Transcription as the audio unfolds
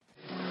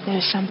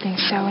There's something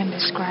so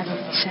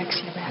indescribably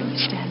sexy about you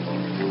standing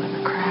in the middle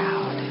of a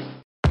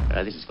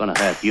crowd. This is going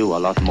to hurt you a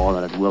lot more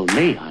than it will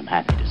me, I'm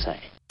happy to say.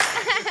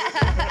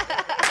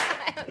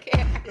 I don't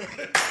care.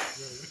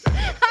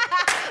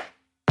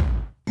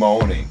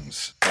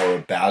 Mornings are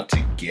about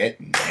to get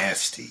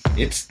nasty.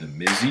 It's the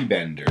Mizzy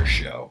Bender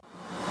Show.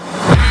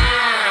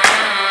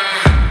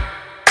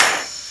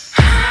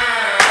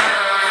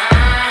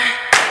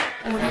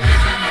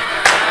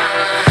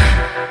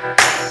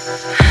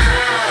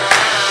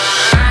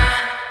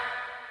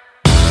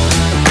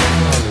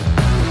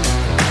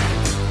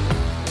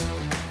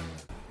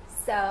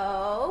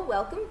 So,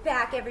 welcome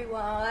back,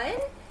 everyone.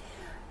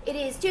 It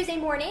is Tuesday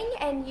morning,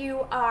 and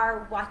you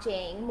are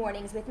watching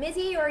Mornings with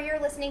Mizzy, or you're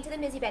listening to the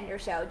Mizzy Bender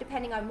Show,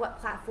 depending on what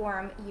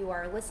platform you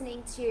are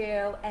listening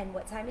to and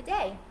what time of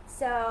day.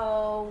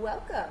 So,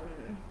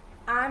 welcome.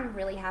 I'm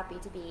really happy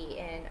to be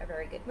in a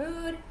very good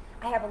mood.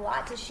 I have a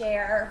lot to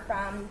share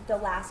from the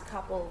last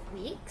couple of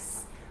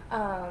weeks.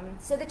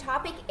 So the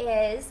topic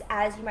is,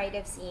 as you might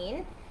have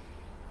seen,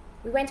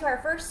 we went to our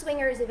first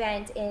swingers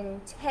event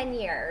in 10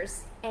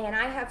 years, and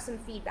I have some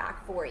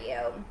feedback for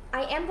you.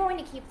 I am going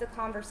to keep the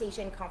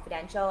conversation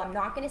confidential. I'm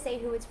not going to say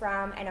who it's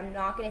from, and I'm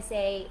not going to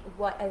say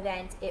what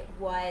event it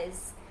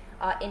was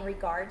in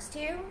regards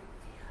to.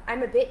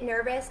 I'm a bit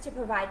nervous to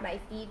provide my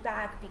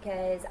feedback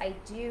because I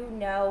do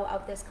know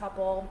of this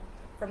couple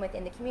from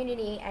within the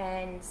community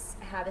and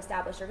have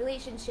established a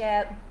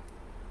relationship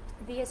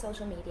via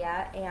social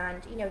media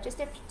and,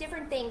 just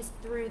different things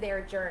through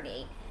their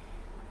journey.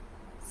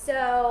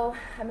 So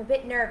I'm a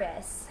bit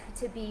nervous,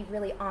 to be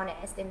really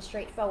honest and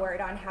straightforward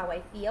on how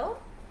I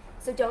feel.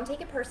 So don't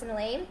take it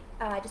personally.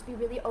 Just be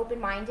really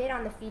open-minded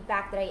on the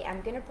feedback that I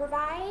am going to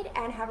provide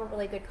and have a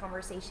really good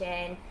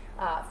conversation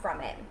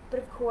from it. But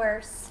of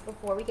course,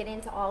 before we get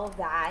into all of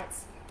that,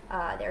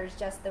 there's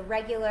just the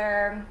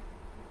regular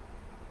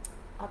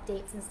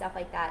updates and stuff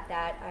like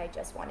that I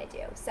just want to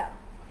do. So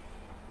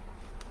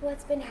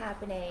what's been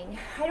happening?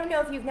 I don't know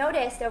if you've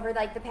noticed over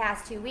the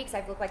past 2 weeks,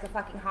 I've looked like a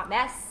fucking hot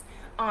mess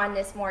on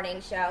this morning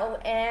show,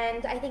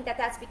 and I think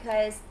that's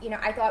because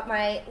I thought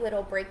my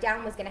little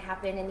breakdown was going to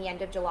happen in the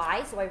end of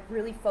July, so I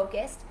really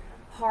focused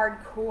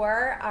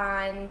hardcore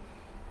on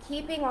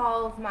keeping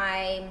all of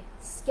my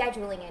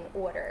scheduling in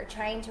order,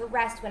 trying to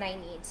rest when I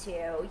need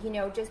to,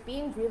 just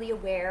being really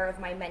aware of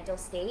my mental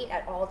state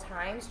at all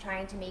times,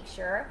 trying to make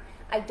sure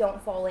I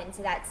don't fall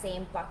into that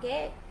same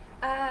bucket.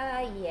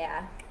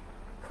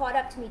 Caught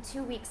up to me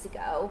 2 weeks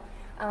ago.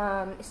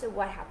 So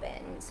what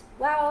happened?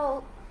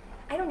 Well,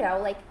 I don't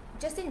know,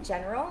 just in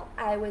general,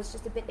 I was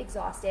just a bit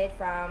exhausted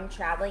from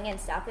traveling and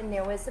stuff, and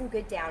there was some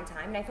good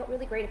downtime, and I felt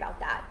really great about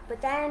that.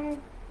 But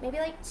then, maybe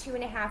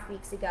 2.5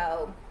 weeks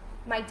ago,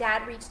 my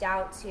dad reached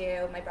out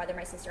to my brother,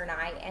 my sister, and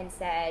I, and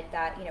said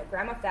that,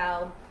 Grandma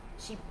fell,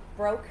 she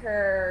broke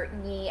her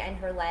knee and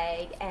her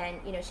leg,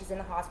 and, she's in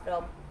the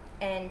hospital,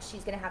 and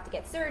she's going to have to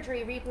get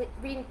surgery,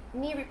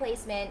 knee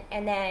replacement,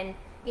 and then,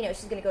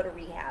 she's going to go to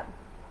rehab.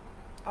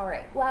 All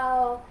right,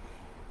 well,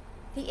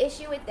 the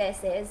issue with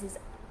this is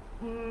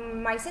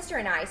my sister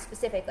and I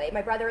specifically,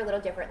 my brother a little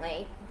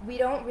differently, we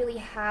don't really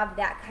have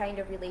that kind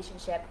of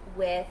relationship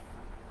with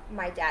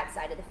my dad's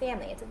side of the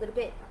family. It's a little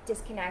bit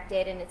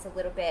disconnected, and it's a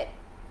little bit,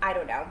 I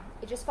don't know,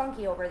 it's just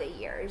funky over the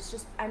years.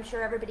 Just, I'm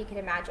sure everybody can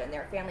imagine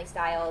their family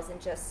styles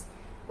and just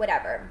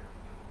whatever.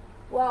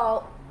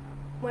 Well,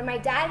 when my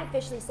dad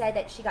officially said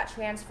that she got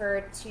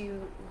transferred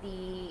to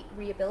the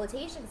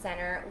rehabilitation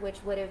center,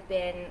 which would have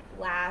been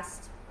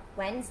last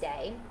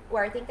Wednesday,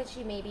 or I think that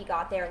she maybe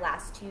got there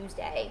last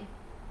Tuesday,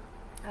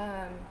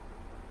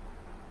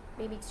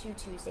 maybe 2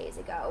 Tuesdays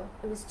ago.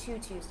 It was 2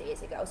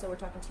 Tuesdays ago, so we're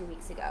talking 2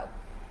 weeks ago.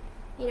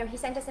 He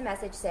sent us a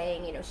message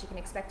saying, she can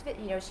expect it,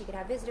 she could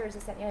have visitors,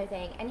 this, that, and the other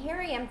thing. And here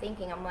I am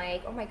thinking, I'm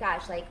like, oh my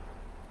gosh,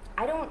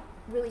 I don't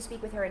really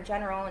speak with her in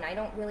general, and I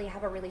don't really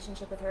have a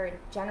relationship with her in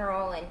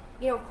general, and,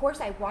 of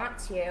course I want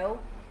to,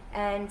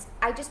 and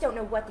I just don't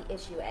know what the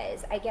issue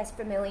is. I guess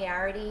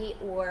familiarity,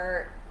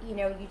 or,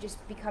 you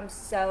just become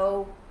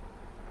so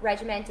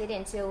regimented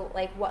into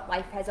what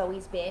life has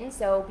always been.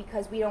 So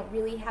because we don't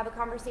really have a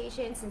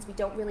conversation, since we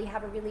don't really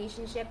have a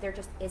relationship, there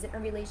just isn't a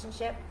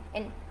relationship.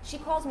 And she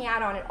calls me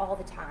out on it all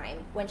the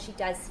time when she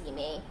does see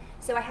me.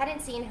 So I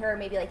hadn't seen her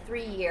maybe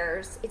 3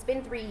 years. It's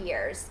been 3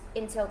 years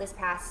until this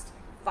past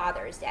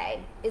Father's Day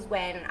is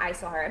when I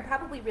saw her and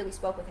probably really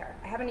spoke with her.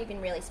 I haven't even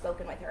really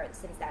spoken with her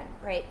since then,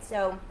 right?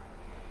 So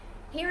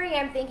here I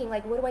am thinking,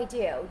 what do I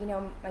do?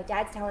 My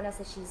dad's telling us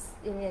that she's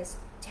in this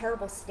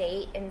terrible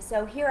state, and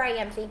so here I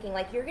am thinking,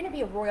 you're going to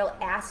be a royal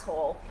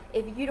asshole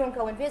if you don't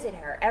go and visit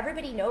her.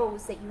 Everybody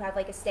knows that you have,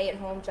 a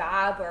stay-at-home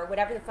job or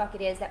whatever the fuck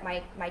it is that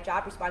my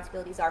job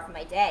responsibilities are for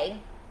my day.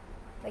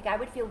 I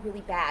would feel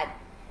really bad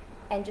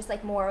and just,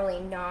 morally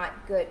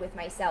not good with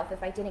myself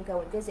if I didn't go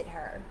and visit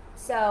her.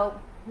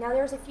 So now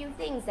there's a few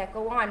things that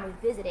go on with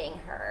visiting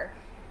her.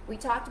 We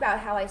talked about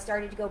how I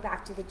started to go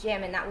back to the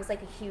gym, and that was a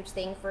huge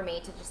thing for me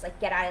to just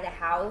get out of the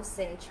house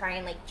and try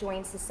and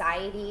join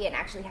society and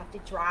actually have to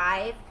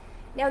drive.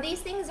 Now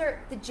these things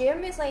the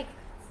gym is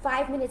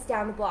 5 minutes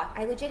down the block.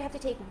 I legit have to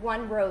take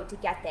one road to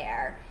get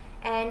there.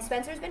 And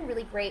Spencer's been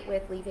really great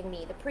with leaving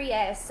me the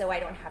Prius so I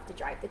don't have to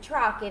drive the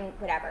truck and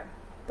whatever.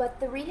 But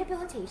the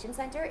rehabilitation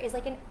center is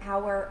like an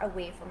hour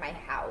away from my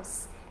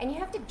house. And you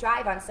have to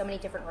drive on so many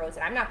different roads,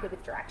 and I'm not good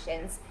with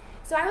directions.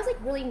 So I was like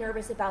really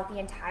nervous about the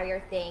entire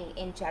thing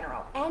in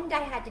general. And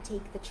I had to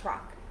take the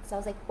truck. So I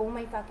was like, oh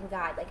my fucking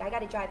God, like I got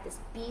to drive this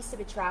beast of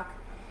a truck,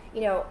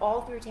 you know,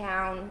 all through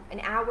town, an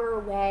hour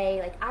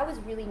away. Like I was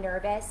really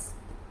nervous.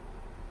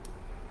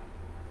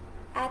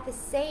 At the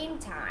same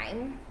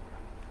time,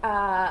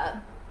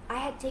 I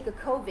had to take a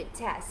COVID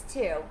test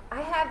too.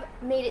 I have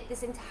made it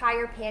this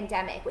entire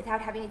pandemic without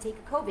having to take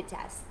a COVID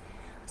test,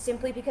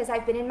 simply because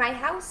I've been in my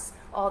house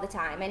all the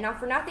time. And not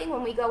for nothing,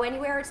 when we go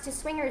anywhere, it's to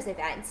swingers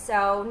events.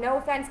 So no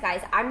offense,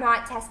 guys, I'm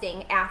not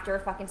testing after a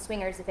fucking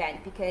swingers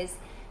event because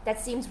that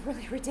seems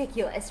really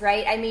ridiculous,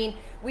 right? I mean,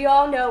 we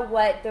all know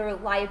what the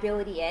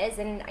liability is,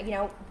 and you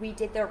know, we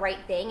did the right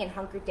thing and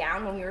hunkered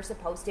down when we were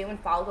supposed to and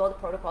followed all the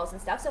protocols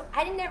and stuff. So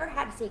I never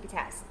had to take a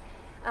test.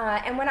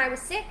 And when I was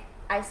sick,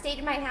 I stayed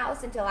in my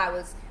house until I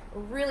was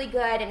really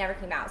good and never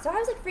came out. So I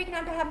was like freaking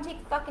out to have to take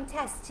the fucking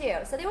test too.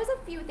 So there was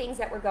a few things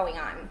that were going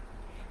on,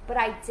 but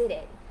I did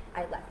it.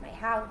 I left my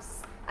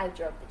house, I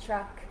drove the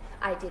truck,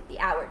 I did the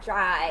hour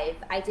drive,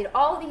 I did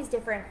all these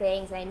different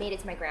things, and I made it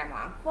to my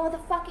grandma. Well, the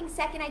fucking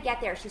second I get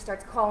there, she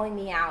starts calling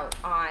me out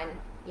on,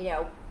 you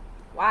know,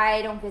 why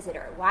I don't visit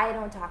her, why I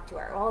don't talk to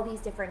her, all these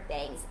different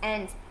things.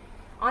 And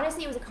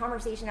honestly, it was a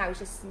conversation I was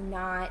just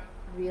not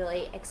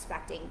really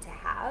expecting to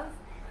have.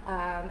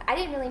 I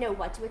didn't really know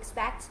what to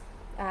expect.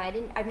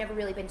 I've never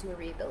really been to a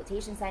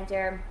rehabilitation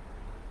center.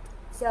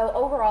 So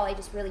overall, I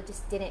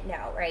just didn't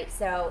know, right?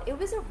 So it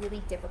was a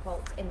really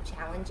difficult and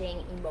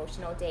challenging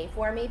emotional day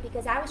for me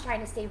because I was trying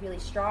to stay really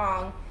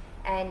strong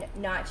and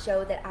not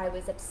show that I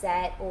was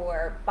upset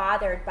or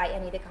bothered by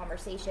any of the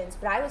conversations.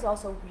 But I was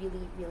also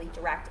really, really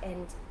direct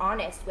and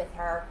honest with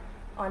her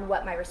on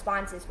what my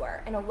responses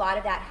were. And a lot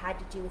of that had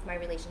to do with my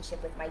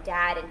relationship with my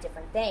dad and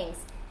different things.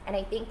 And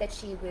I think that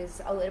she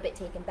was a little bit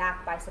taken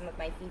back by some of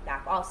my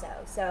feedback also.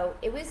 So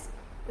it was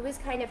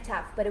kind of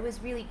tough, but it was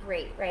really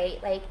great,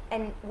 right? Like,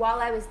 and while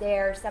I was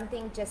there,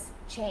 something just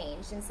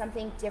changed and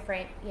something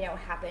different, you know,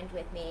 happened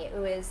with me. It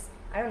was,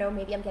 I don't know,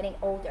 maybe I'm getting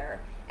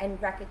older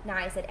and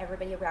recognize that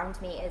everybody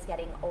around me is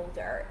getting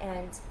older.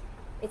 And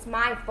it's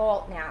my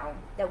fault now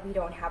that we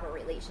don't have a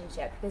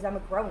relationship because I'm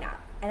a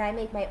grown-up and I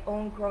make my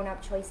own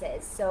grown-up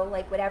choices. So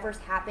like whatever's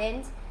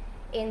happened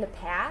in the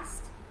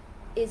past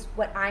is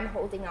what I'm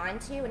holding on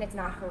to, and it's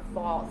not her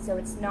fault. So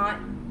it's not,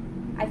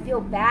 I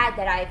feel bad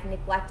that I've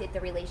neglected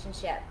the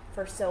relationship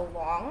for so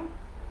long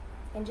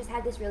and just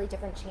had this really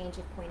different change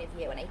of point of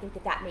view. And I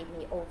think that made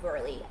me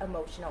overly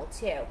emotional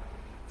too.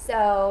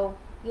 So,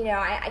 you know,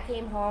 I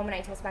came home and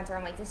I told Spencer,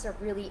 I'm like, this is a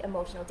really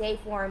emotional day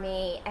for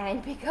me.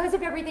 And because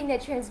of everything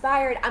that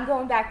transpired, I'm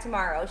going back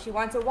tomorrow. She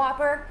wants a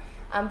Whopper.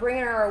 I'm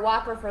bringing her a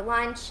Whopper for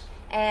lunch.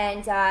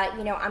 And,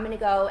 you know, I'm going to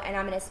go and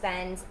I'm going to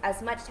spend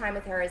as much time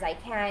with her as I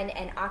can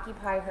and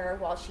occupy her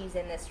while she's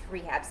in this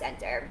rehab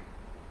center.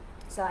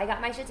 So I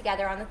got my shit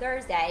together on the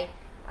Thursday.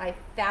 I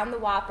found the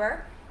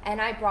Whopper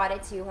and I brought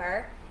it to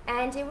her.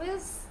 And it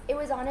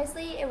was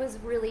honestly, it was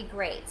really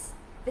great.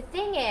 The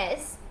thing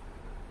is,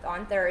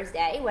 on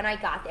Thursday, when I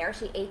got there,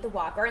 she ate the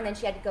Whopper and then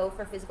she had to go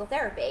for physical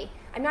therapy.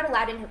 I'm not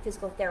allowed in her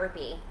physical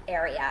therapy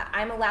area.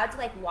 I'm allowed to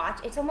like watch.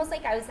 It's almost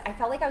like I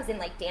felt like I was in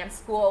like dance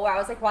school where I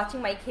was like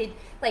watching my kid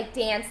like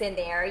dance in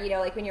there, you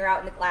know, like when you're out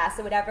in the class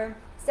or whatever.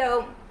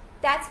 So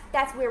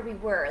that's where we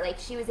were. Like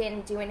she was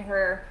in doing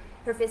her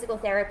physical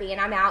therapy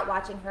and I'm out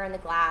watching her in the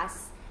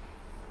glass.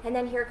 And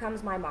then here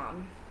comes my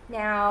mom.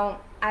 Now,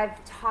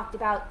 I've talked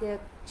about the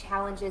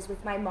challenges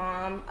with my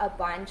mom a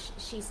bunch.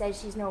 She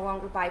says she's no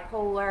longer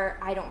bipolar.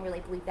 I don't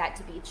really believe that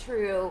to be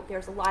true.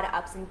 There's a lot of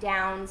ups and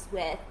downs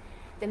with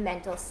the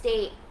mental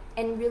state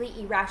and really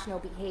irrational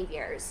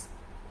behaviors,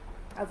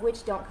 of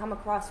which don't come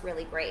across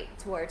really great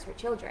towards her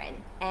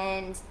children.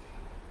 And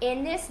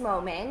in this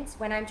moment,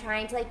 when I'm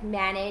trying to like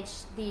manage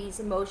these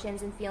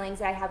emotions and feelings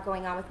that I have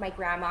going on with my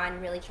grandma and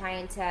really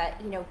trying to,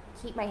 you know,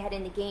 keep my head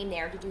in the game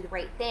there to do the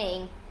right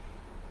thing,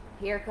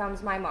 here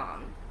comes my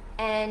mom.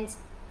 And,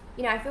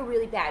 you know, I feel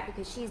really bad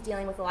because she's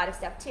dealing with a lot of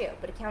stuff too,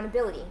 but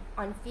accountability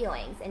on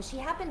feelings. And she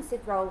happens to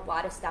throw a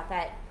lot of stuff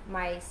at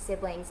my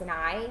siblings and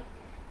I,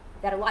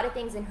 that a lot of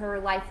things in her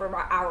life were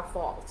our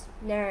fault.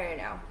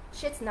 No.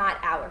 Shit's not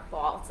our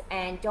fault.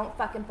 And don't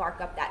fucking bark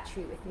up that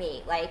tree with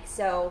me. Like,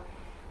 so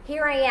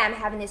here I am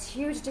having this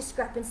huge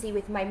discrepancy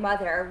with my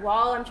mother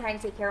while I'm trying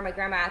to take care of my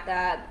grandma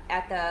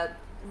at the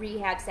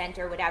rehab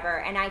center or whatever.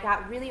 And I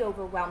got really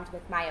overwhelmed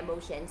with my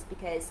emotions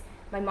because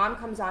my mom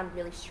comes on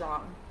really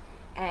strong.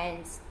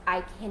 And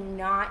I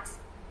can't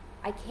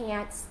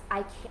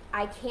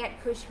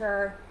push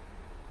her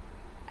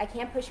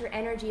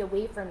energy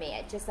away from me.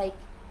 It just like,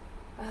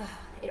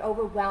 it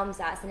overwhelms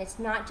us. And it's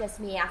not just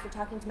me. After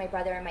talking to my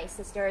brother and my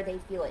sister, they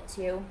feel it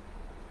too.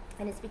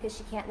 And it's because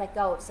she can't let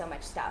go of so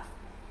much stuff.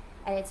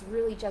 And it's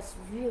really just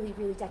really,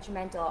 really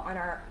detrimental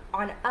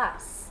on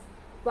us.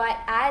 But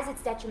as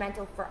it's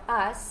detrimental for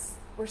us,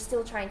 we're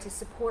still trying to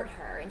support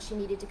her, and she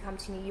needed to come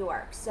to New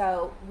York.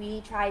 So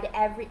we tried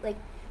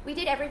we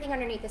did everything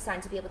underneath the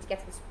sun to be able to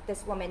get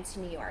this woman to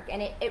New York,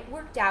 and it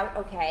worked out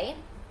okay.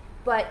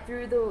 But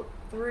through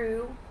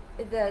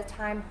the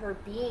time her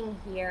being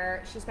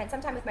here, she spent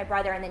some time with my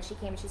brother, and then she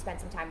came and she spent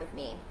some time with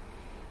me.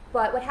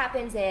 But what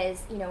happens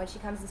is, when she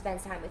comes and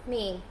spends time with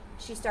me,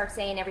 she starts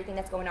saying everything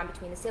that's going on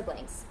between the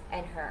siblings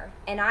and her.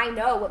 And I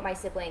know what my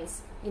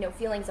siblings,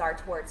 feelings are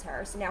towards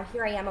her. So now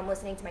here I am, I'm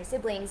listening to my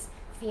siblings'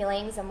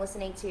 feelings, I'm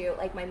listening to,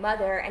 my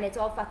mother, and it's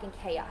all fucking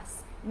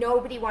chaos.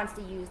 Nobody wants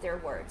to use their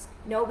words.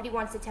 Nobody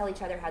wants to tell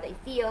each other how they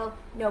feel.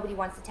 Nobody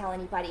wants to tell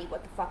anybody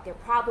what the fuck their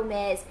problem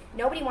is.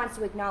 Nobody wants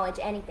to acknowledge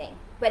anything.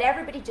 But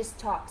everybody just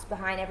talks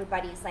behind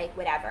everybody's,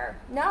 whatever.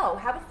 No,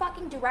 have a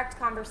fucking direct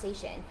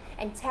conversation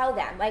and tell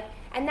them.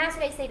 And that's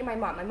what I say to my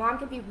mom. My mom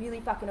can be really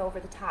fucking over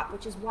the top,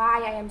 which is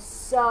why I am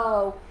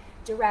so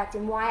direct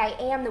and why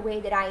I am the way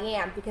that I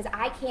am, because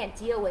I can't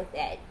deal with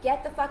it.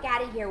 Get the fuck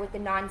out of here with the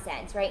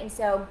nonsense, right? And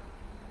so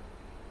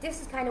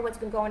this is kind of what's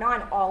been going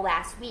on all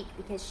last week,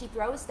 because she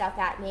throws stuff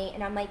at me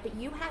and I'm like, but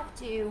you have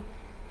to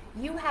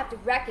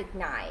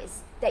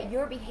recognize that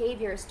your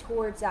behaviors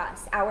towards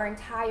us, our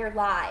entire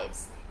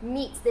lives,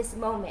 meets this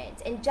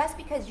moment. And just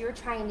because you're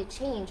trying to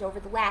change over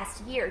the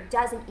last year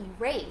doesn't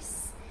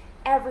erase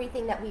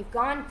everything that we've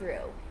gone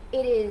through.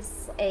 It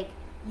is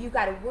you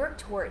got to work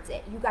towards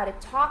it. You got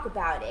to talk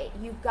about it.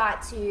 You've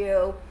got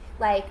to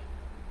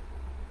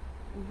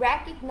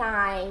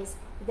recognize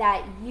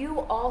that you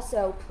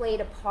also played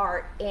a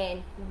part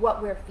in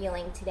what we're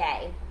feeling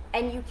today,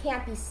 and you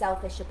can't be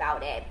selfish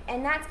about it.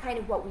 And that's kind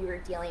of what we were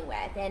dealing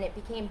with, and it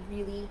became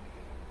really,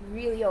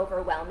 really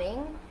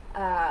overwhelming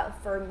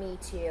for me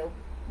to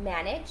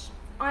manage.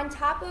 On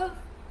top of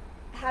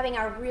having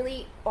a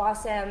really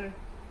awesome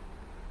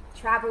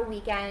travel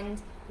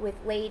weekend with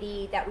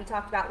Lady that we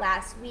talked about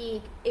last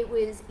week, it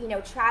was,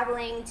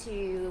 traveling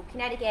to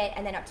Connecticut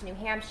and then up to New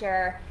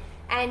Hampshire,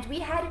 and we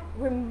had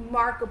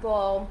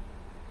remarkable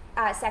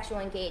sexual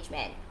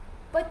engagement.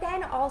 But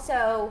then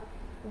also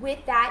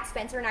with that,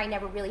 Spencer and I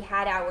never really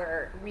had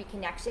our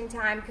reconnection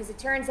time, because it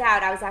turns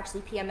out I was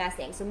actually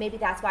PMSing, so maybe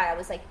that's why I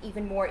was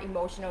even more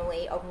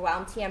emotionally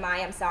overwhelmed.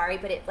 TMI, I'm sorry,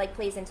 but it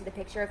plays into the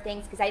picture of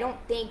things, because I don't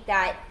think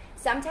that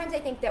sometimes I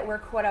think that we're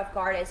caught off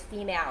guard as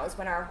females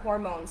when our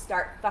hormones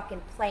start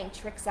fucking playing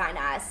tricks on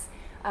us.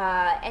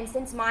 And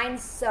since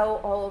mine's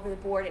so all over the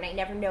board and I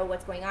never know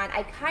what's going on,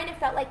 I kind of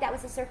felt like that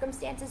was the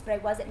circumstances, but I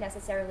wasn't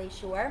necessarily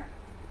sure.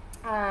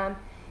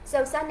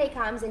 So Sunday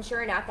comes, and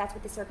sure enough, that's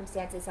what the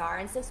circumstances are.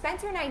 And so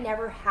Spencer and I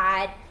never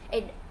had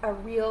a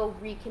real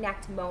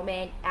reconnect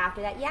moment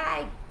after that. Yeah,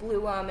 I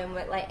blew him and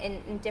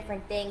in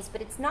different things, but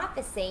it's not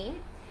the same.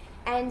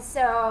 And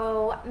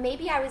so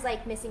maybe I was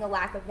missing a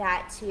lack of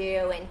that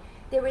too. And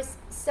there was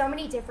so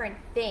many different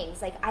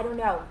things. I don't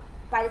know.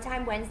 By the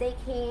time Wednesday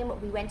came,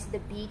 we went to the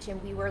beach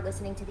and we were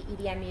listening to the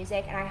EDM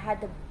music, and I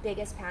had the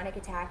biggest panic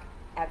attack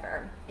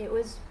ever. It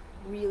was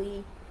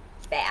really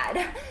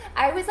bad.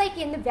 I was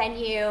in the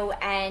venue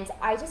and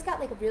I just got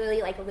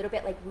really a little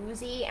bit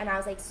woozy, and I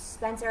was like,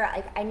 Spencer,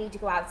 I need to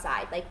go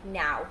outside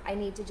now. I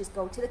need to just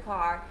go to the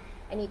car.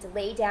 I need to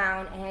lay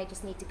down and I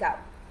just need to go.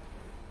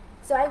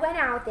 So I went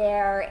out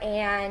there,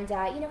 and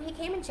he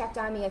came and checked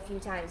on me a few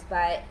times,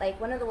 but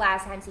one of the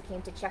last times he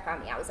came to check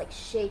on me, I was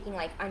shaking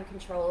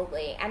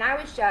uncontrollably, and I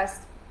was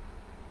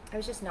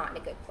just not in a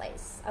good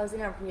place. I was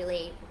in a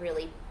really,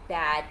 really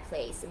bad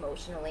place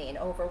emotionally and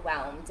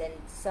overwhelmed and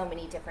so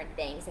many different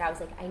things, and I was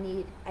like, I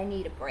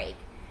need a break.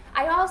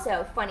 I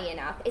also, funny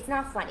enough, it's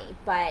not funny,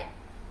 but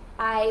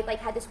I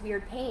had this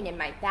weird pain in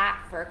my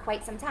back for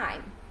quite some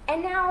time,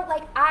 and now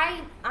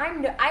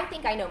I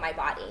think I know my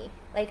body.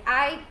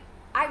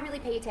 I really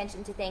pay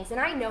attention to things, and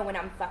I know when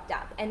I'm fucked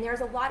up, and there's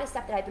a lot of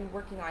stuff that I've been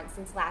working on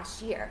since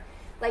last year.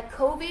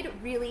 COVID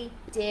really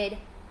did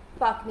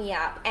fuck me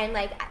up, and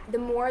the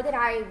more that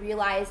I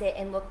realize it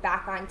and look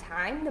back on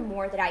time, the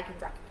more that I can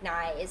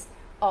recognize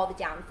all the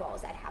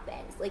downfalls that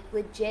happened.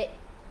 Legit,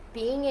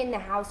 being in the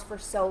house for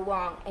so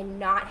long and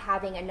not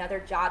having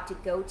another job to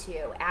go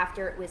to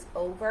after it was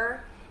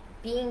over,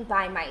 being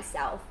by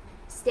myself,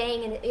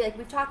 staying in,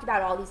 we've talked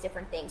about all these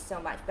different things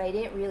so much, but I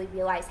didn't really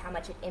realize how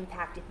much it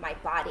impacted my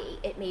body.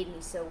 It made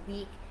me so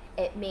weak.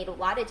 It made a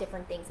lot of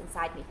different things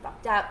inside me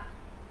fucked up.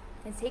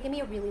 It's taken me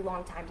a really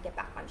long time to get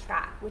back on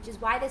track, which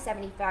is why the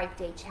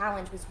 75-day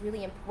challenge was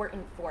really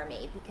important for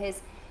me,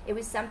 because it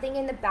was something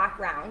in the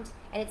background,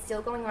 and it's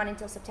still going on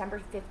until September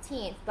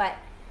 15th, but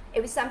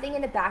it was something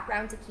in the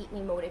background to keep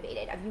me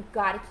motivated. You've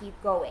got to keep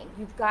going.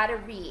 You've got to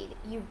read.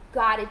 You've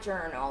got to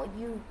journal.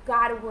 You've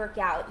got to work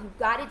out. You've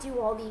got to do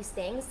all these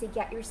things to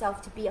get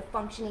yourself to be a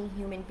functioning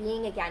human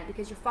being again,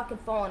 because you're fucking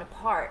falling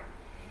apart.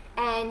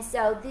 And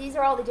so these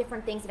are all the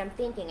different things that I'm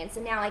thinking. And so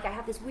now, I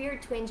have this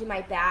weird twinge in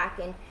my back,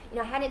 and,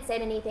 I hadn't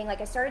said anything.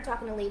 I started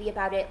talking to Lady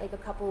about it, a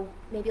couple,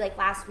 maybe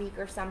last week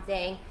or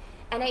something.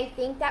 And I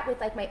think that with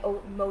my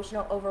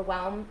emotional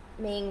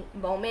overwhelming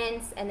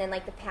moments and then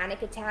the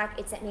panic attack,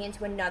 it sent me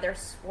into another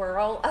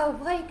swirl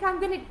of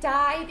I'm going to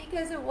die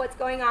because of what's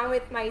going on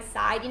with my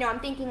side. I'm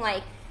thinking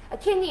a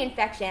kidney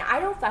infection. I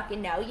don't fucking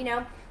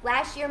know.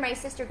 Last year my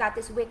sister got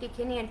this wicked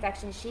kidney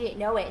infection. She didn't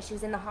know it. She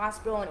was in the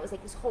hospital, and it was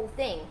this whole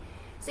thing.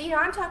 So,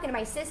 I'm talking to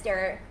my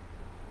sister,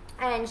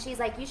 and she's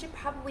like, you should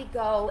probably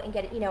go and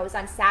get it. It was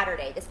on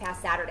Saturday, this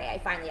past Saturday.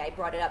 I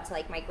brought it up to,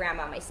 like, my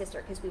grandma and my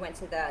sister, because we went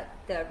to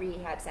the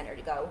rehab center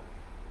to go,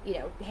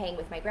 hang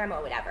with my grandma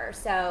or whatever.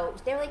 So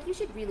they were like, you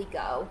should really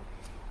go.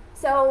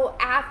 So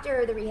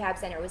after the rehab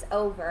center was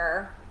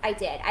over, I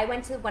did. I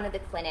went to one of the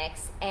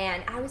clinics,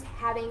 and I was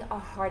having a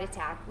heart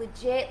attack.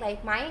 Legit,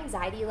 like, my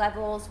anxiety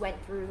levels went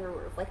through the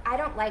roof. Like, I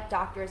don't like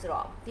doctors at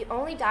all. The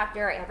only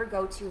doctor I ever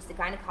go to is the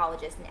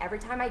gynecologist, and every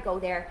time I go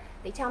there,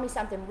 they tell me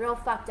something real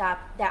fucked up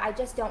that I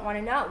just don't want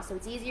to know. So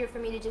it's easier for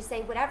me to just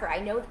say whatever. I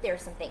know that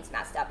there's some things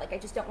messed up. Like, I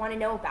just don't want to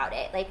know about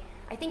it. Like,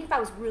 I think if I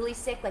was really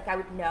sick, like, I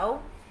would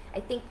know. I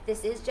think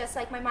this is just,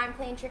 like, my mind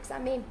playing tricks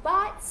on me,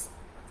 but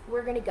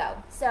we're gonna go.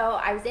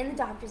 So I was in the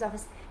doctor's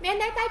office. Man,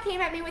 that guy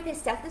came at me with his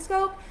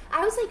stethoscope.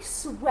 I was like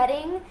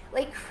sweating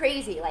like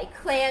crazy, like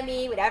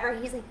clammy, whatever.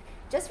 He's like,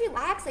 just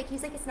relax. Like,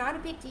 he's like, it's not a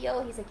big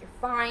deal. He's like, you're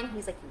fine.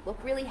 He's like, you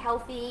look really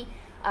healthy.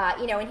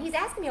 And he's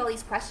asking me all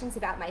these questions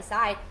about my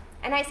side.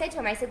 And I said to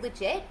him, I said,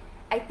 legit,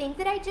 I think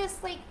that I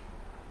just like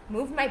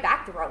moved my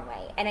back the wrong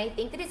way. And I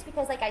think that it's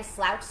because like I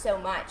slouch so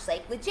much.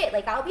 Like, legit,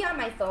 like I'll be on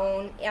my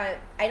phone.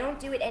 I don't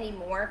do it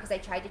anymore because I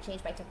tried to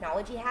change my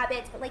technology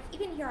habits. But like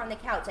even here on the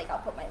couch, like I'll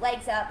put my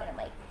legs up and I'm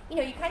like, you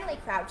kind of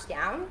like crouch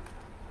down.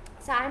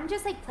 So I'm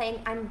just like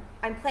playing,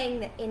 I'm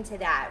playing into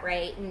that,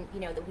 right? And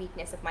the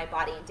weakness of my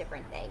body and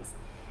different things.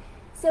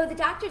 So the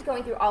doctor's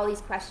going through all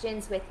these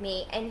questions with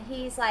me, and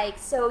he's like,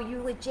 so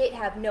you legit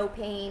have no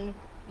pain,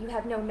 you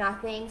have no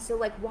nothing, so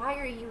like why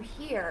are you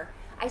here?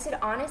 I said,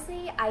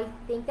 honestly, I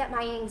think that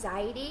my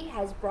anxiety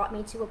has brought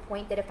me to a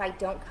point that if I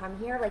don't come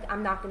here, like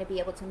I'm not going to be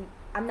able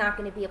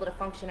to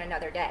function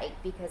another day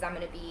because I'm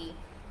going to be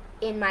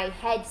in my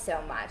head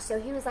so much. So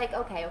he was like,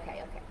 okay.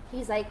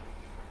 He's like,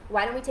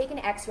 why don't we take an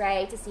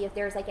x-ray to see if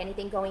there's like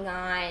anything going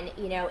on,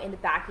 in the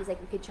back. He's like,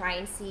 we could try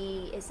and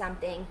see is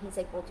something. He's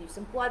like, we'll do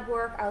some blood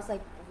work. I was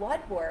like,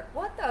 blood work?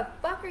 What the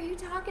fuck are you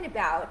talking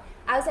about?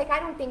 I was like, I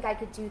don't think I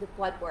could do the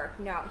blood work.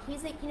 No.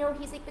 He's like,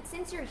 but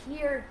since you're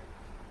here,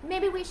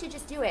 maybe we should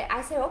just do it.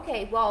 I said,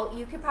 okay, well,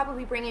 you could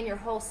probably bring in your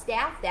whole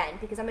staff then,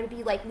 because I'm going to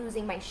be like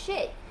losing my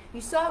shit.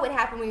 You saw what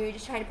happened when you were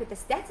just trying to put the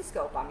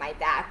stethoscope on my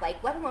back,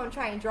 like let alone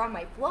try and draw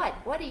my blood.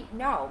 What do you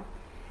know?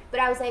 But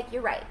I was like,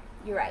 you're right.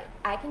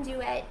 I can do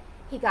it.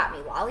 He got me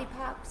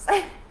lollipops.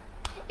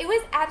 It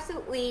was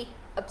absolutely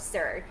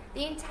absurd.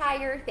 The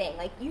entire thing.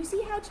 Like, you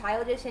see how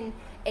childish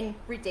and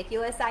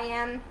ridiculous I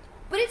am?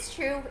 But it's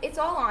true. It's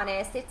all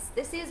honest.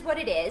 This is what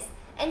it is.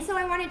 And so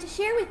I wanted to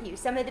share with you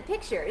some of the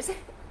pictures.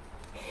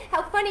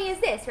 How funny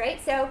is this,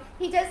 right? So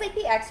he does like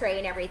the x-ray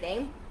and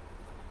everything.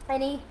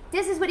 And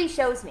this is what he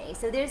shows me.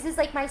 So this is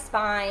like my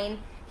spine.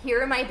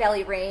 Here are my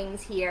belly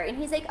rings here. And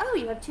he's like, oh,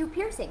 you have 2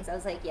 piercings. I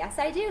was like, yes,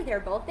 I do. They're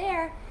both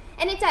there.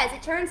 And it does.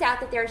 It turns out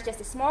that there's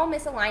just a small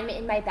misalignment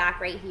in my back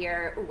right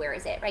here. Ooh, where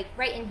is it?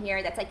 Right in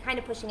here. That's like kind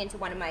of pushing into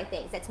one of my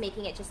things. That's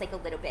making it just like a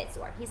little bit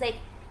sore. He's like,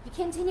 you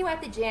continue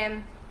at the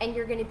gym and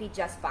you're going to be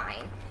just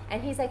fine.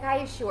 And he's like, I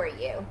assure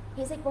you.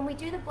 He's like, when we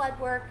do the blood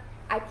work,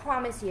 I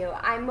promise you,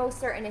 I'm most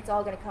certain it's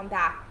all going to come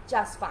back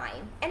just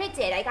fine. And it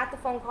did. I got the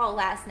phone call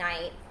last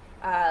night,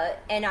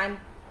 and I'm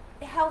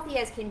healthy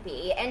as can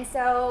be. And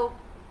so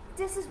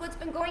this is what's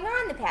been going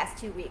on the past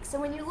 2 weeks. So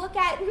when you look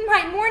at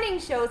my morning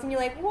shows and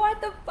you're like,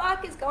 what the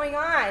fuck is going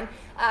on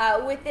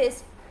with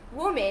this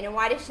woman, and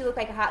why does she look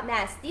like a hot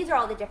mess? These are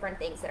all the different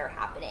things that are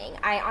happening.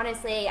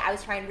 I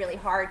was trying really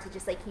hard to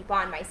just like keep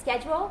on my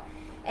schedule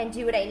and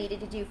do what I needed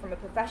to do from a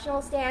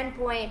professional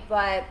standpoint,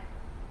 but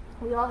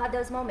we all have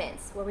those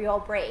moments where we all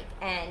break,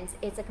 and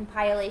it's a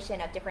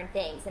compilation of different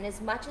things. And as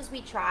much as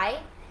we try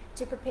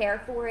to prepare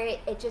for it,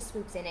 it just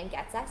swoops in and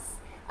gets us.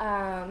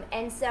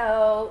 And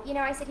so,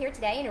 I sit here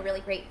today in a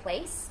really great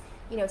place,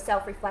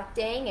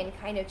 self-reflecting and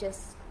kind of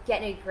just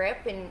getting a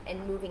grip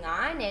and moving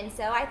on. And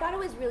so I thought it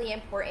was really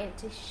important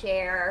to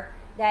share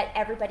that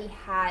everybody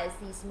has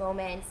these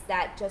moments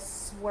that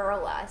just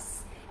swirl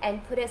us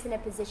and put us in a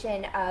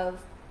position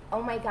of,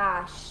 oh my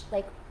gosh,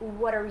 like,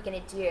 what are we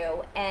going to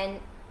do? And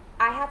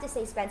I have to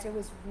say Spencer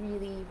was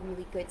really,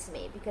 really good to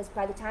me, because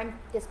by the time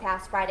this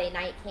past Friday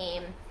night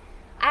came,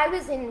 I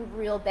was in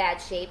real bad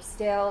shape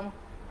still.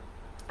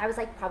 I was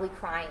like probably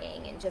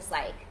crying and just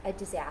like a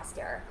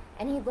disaster.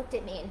 And he looked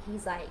at me and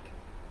he's like,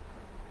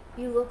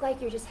 you look like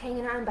you're just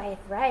hanging on by a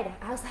thread.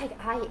 I was like,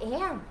 I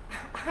am.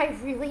 I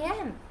really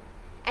am.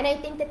 And I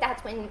think that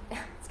that's when,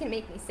 it's going to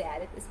make me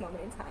sad at this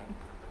moment in time.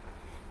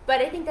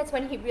 But I think that's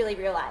when he really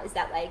realized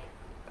that like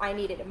I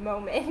needed a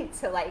moment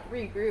to like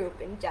regroup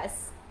and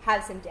just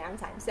have some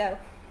downtime. So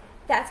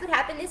that's what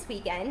happened this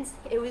weekend.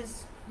 It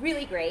was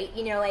really great.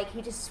 Like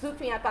he just swooped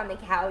me up on the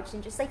couch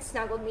and just like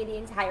snuggled me the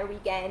entire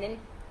weekend. And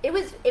it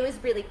was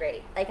really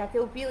great. Like, I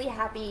feel really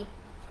happy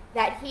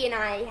that he and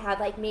I have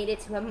like made it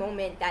to a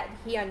moment that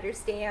he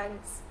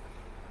understands.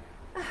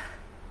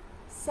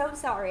 So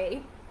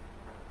sorry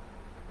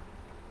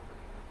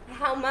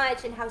how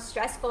much and how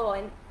stressful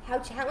and how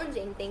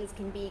challenging things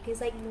can be,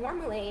 because like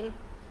normally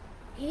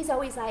he's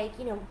always like,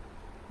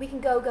 we can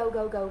go,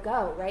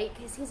 right?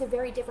 Because he's a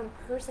very different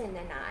person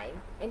than I,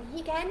 and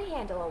he can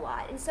handle a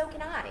lot, and so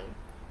can I.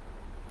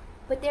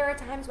 But there are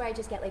times where I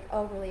just get like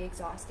overly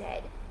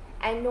exhausted.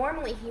 And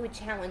normally he would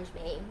challenge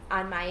me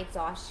on my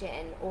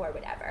exhaustion or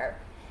whatever.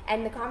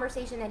 And the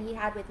conversation that he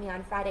had with me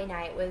on Friday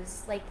night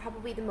was like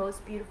probably the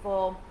most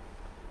beautiful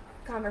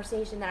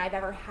conversation that I've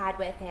ever had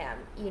with him.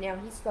 You know,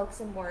 he spoke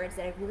some words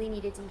that I really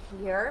needed to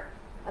hear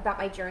about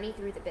my journey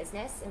through the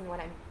business and what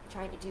I'm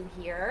trying to do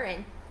here.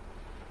 And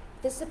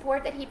the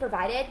support that he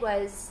provided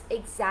was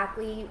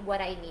exactly what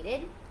I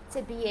needed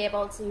to be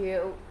able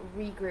to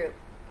regroup,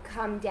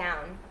 come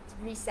down,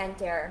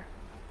 recenter.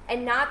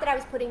 And not that I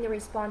was putting the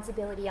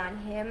responsibility on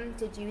him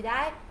to do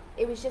that.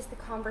 It was just the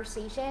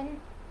conversation,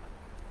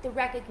 the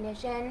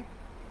recognition,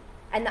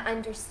 and the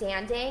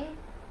understanding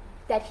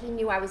that he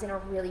knew I was in a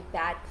really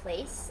bad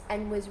place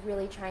and was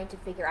really trying to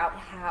figure out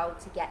how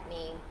to get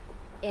me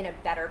in a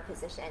better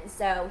position.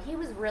 So he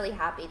was really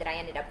happy that I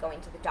ended up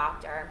going to the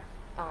doctor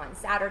on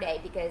Saturday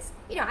because,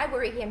 you know, I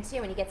worry him too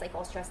and he gets like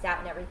all stressed out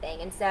and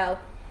everything. And so,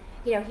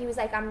 you know, he was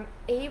like,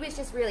 he was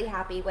just really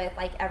happy with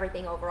like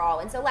everything overall.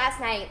 And so last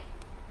night,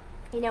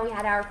 you know, we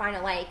had our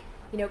final like,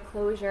 you know,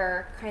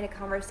 closure kind of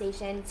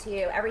conversation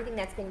to everything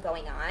that's been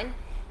going on.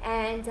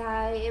 And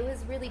it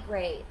was really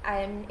great.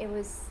 And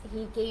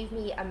he gave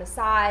me a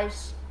massage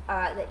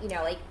that, you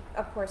know, like,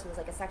 of course it was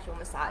like a sexual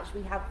massage.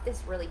 We have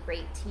this really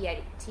great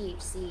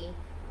THC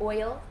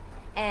oil.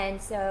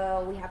 And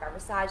so we have our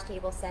massage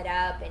table set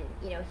up and,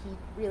 you know,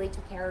 he really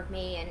took care of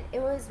me and it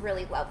was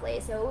really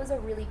lovely. So it was a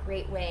really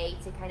great way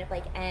to kind of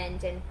like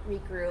end and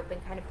regroup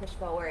and kind of push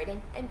forward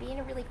and be in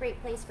a really great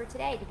place for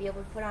today to be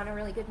able to put on a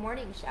really good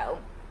morning show.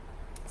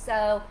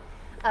 So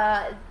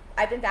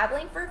I've been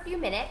babbling for a few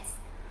minutes.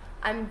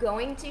 I'm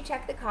going to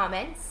check the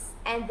comments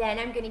and then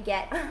I'm going to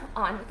get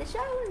on with the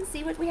show and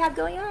see what we have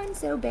going on.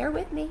 So bear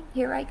with me.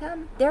 Here I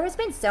come. There has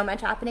been so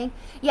much happening.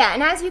 Yeah,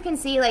 and as you can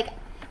see, like,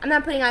 I'm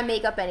not putting on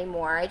makeup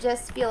anymore. I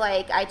just feel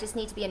like I just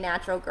need to be a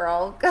natural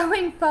girl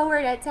going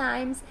forward at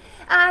times.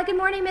 Good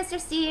morning,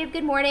 Mr. Steve.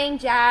 Good morning,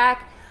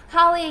 Jack.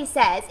 Holly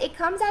says, it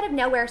comes out of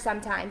nowhere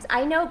sometimes.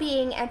 I know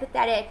being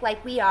empathetic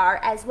like we are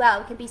as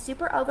well can be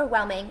super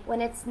overwhelming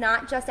when it's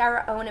not just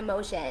our own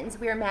emotions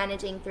we're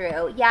managing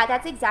through. Yeah,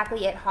 that's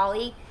exactly it,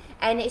 Holly.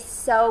 And it's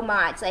so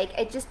much. Like,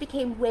 it just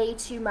became way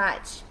too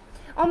much.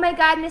 Oh my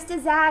God, Mr.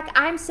 Zach,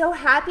 I'm so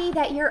happy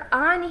that you're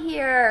on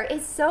here.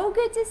 It's so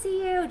good to see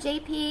you,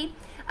 JP.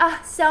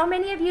 So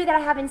many of you that I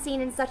haven't seen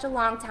in such a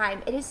long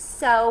time. It is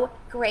so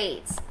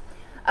great.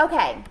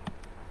 Okay,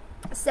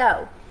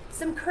 so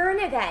some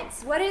current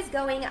events. What is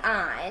going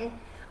on?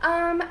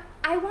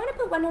 I want to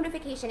put one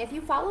notification. If you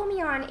follow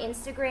me on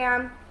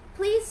Instagram,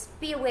 please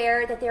be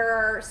aware that there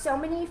are so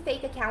many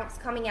fake accounts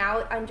coming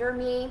out under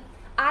me.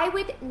 I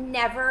would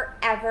never,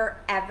 ever,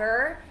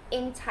 ever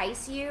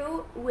entice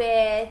you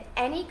with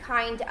any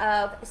kind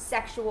of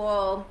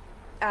sexual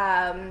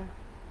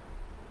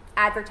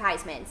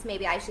advertisements,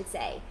 maybe I should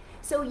say.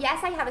 So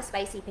yes, I have a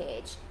spicy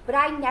page, but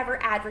I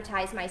never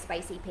advertise my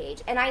spicy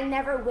page, and I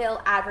never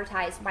will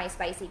advertise my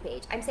spicy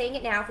page. I'm saying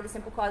it now for the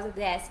simple cause of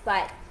this,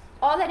 but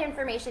all that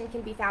information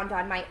can be found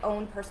on my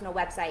own personal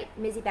website,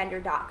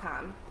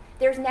 MizzyBender.com.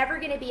 There's never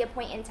going to be a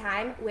point in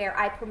time where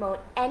I promote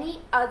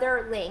any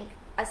other link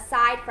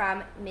aside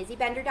from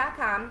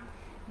MizzyBender.com,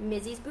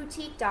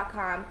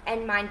 Mizzy'sBoutique.com,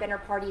 and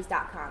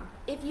MindBenderParties.com.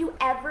 If you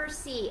ever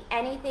see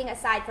anything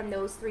aside from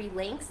those three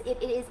links,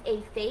 it is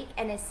a fake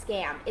and a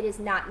scam. It is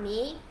not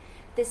me.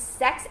 The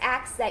sex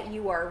acts that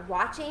you are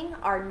watching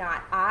are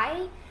not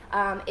I.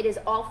 It is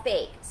all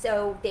fake.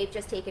 So they've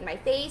just taken my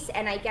face,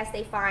 and I guess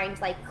they find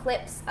like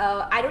clips.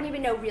 I don't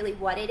even know really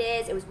what it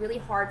is. It was really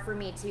hard for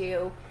me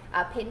to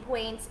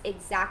pinpoint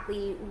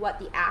exactly what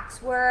the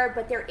acts were,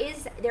 but there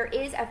is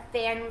a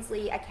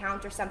Fansly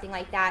account or something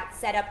like that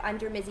set up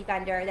under Mizzy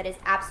Bender that is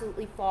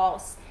absolutely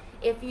false.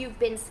 If you've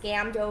been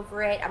scammed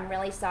over it, I'm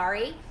really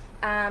sorry.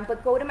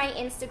 But go to my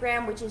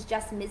Instagram, which is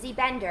just Mizzy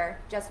Bender,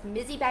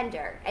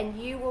 and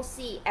you will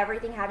see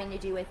everything having to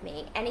do with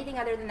me. Anything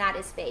other than that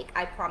is fake,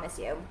 I promise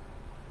you.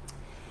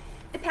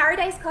 The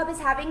Paradise Club is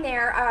having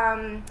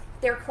their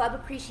club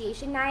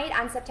appreciation night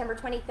on September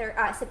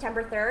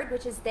 3rd,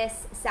 which is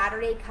this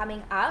Saturday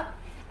coming up.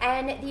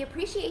 And the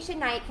appreciation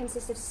night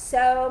consists of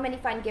so many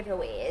fun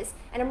giveaways.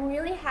 And I'm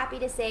really happy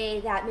to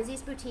say that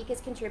Mizzy's Boutique is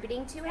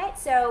contributing to it.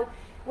 So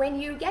when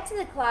you get to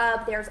the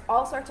club, there's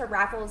all sorts of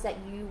raffles that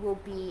you will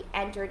be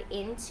entered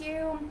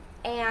into.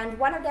 And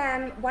one of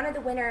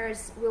the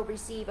winners will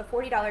receive a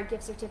 $40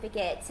 gift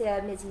certificate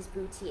to Mizzy's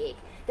Boutique.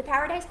 The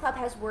Paradise Club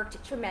has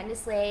worked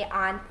tremendously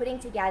on putting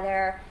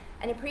together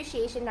an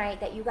appreciation night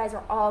that you guys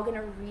are all going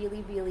to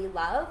really, really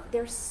love.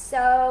 There's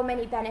so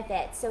many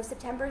benefits. So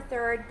September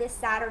 3rd, this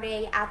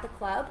Saturday at the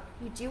club,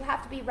 you do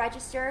have to be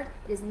registered.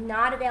 It is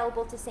not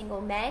available to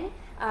single men,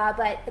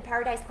 but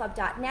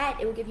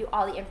theparadiseclub.net, it will give you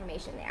all the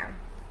information there.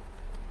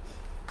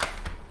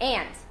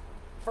 And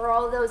for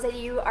all those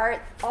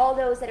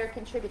that are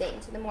contributing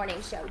to the morning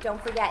show,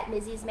 don't forget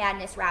Mizzy's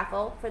Madness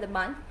raffle for the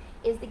month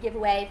is the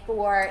giveaway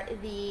for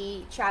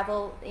the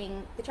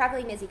Traveling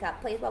Mizzy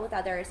Cup, Plays Well with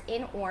Others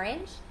in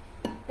orange.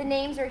 The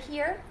names are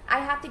here. I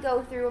have to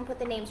go through and put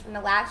the names from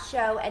the last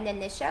show and then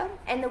this show,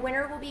 and the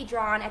winner will be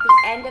drawn at the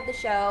end of the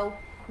show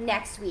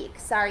next week.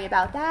 Sorry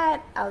about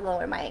that. I'll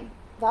lower my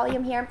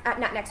volume here.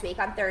 Not next week,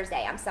 on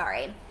Thursday, I'm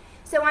sorry.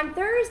 So on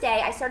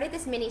Thursday, I started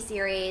this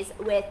mini-series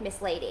with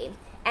Miss Lady.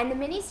 And the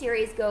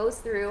mini-series goes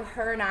through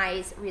her and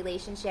I's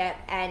relationship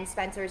and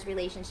Spencer's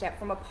relationship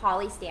from a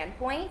poly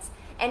standpoint,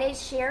 and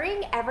is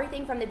sharing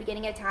everything from the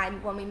beginning of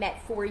time when we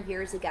met 4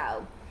 years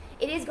ago.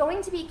 It is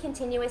going to be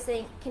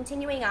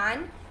continuing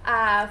on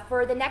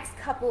for the next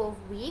couple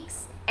of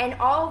weeks, and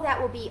all of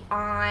that will be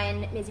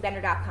on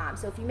MizzyBender.com.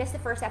 So if you missed the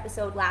first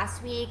episode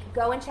last week,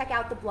 go and check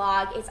out the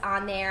blog. It's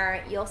on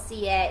there. You'll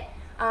see it.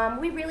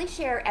 We really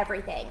share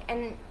everything,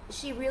 and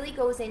she really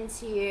goes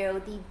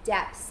into the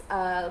depths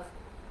of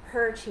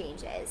her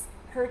changes,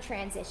 her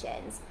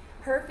transitions,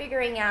 her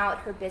figuring out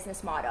her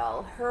business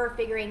model, her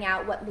figuring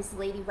out what Miss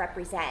Lady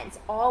represents,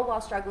 all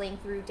while struggling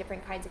through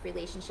different kinds of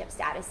relationship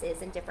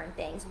statuses and different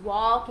things,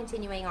 while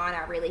continuing on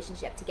our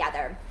relationship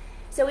together.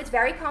 So it's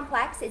very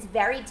complex, it's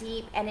very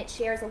deep, and it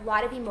shares a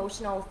lot of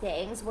emotional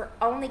things. We're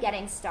only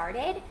getting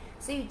started,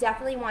 so you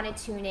definitely want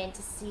to tune in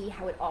to see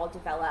how it all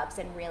develops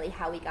and really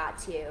how we got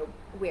to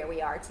where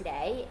we are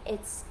today.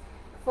 It's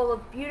full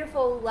of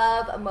beautiful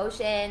love,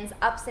 emotions,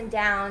 ups and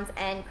downs,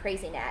 and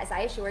craziness.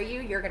 I assure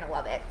you, you're going to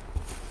love it.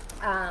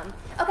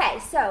 Okay,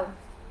 so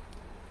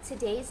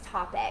today's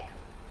topic.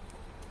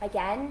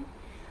 Again,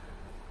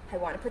 I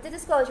want to put the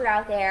disclosure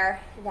out there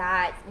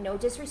that no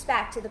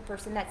disrespect to the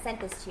person that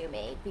sent this to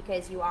me,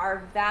 because you are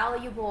a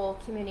valuable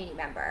community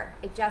member.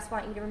 I just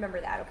want you to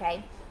remember that,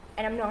 okay?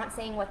 And I'm not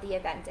saying what the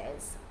event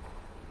is.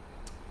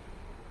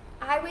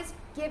 I was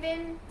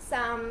given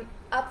some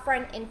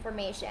upfront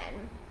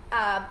information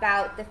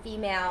about the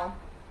female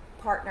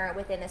partner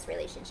within this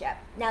relationship.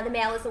 Now, the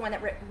male is the one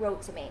that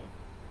wrote to me,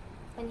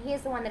 and he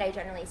is the one that I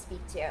generally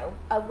speak to,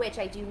 of which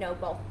I do know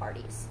both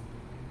parties.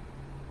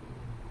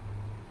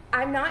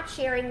 I'm not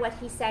sharing what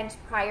he sent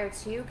prior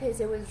to, because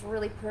it was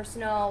really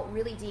personal,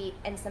 really deep,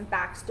 and some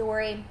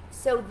backstory.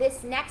 So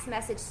this next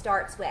message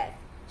starts with,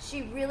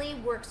 she really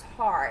worked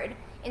hard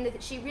in the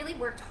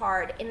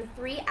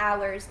 3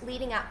 hours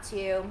leading up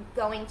to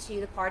going to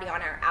the party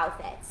on our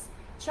outfits,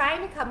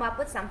 trying to come up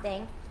with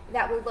something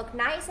that would look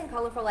nice and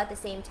colorful at the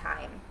same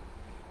time.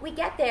 We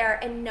get there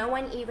and no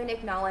one even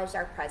acknowledged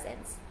our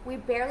presence. We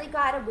barely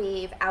got a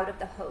wave out of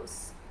the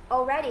hosts.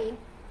 Already,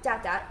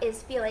 Dada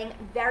is feeling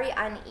very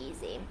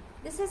uneasy.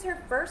 This is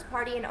her first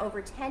party in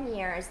over 10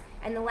 years,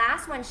 and the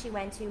last one she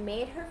went to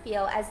made her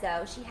feel as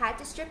though she had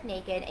to strip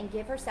naked and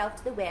give herself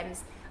to the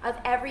whims of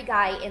every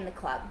guy in the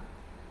club.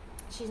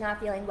 She's not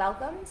feeling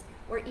welcomed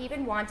or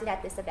even wanted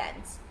at this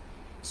event.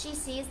 She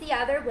sees the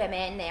other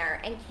women there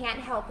and can't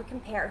help but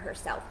compare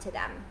herself to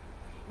them.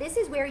 This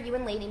is where you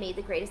and Lady made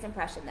the greatest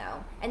impression,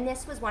 though, and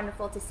this was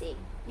wonderful to see.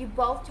 You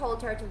both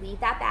told her to leave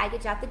that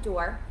baggage at the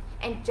door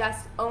and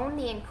just own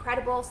the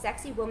incredible,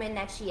 sexy woman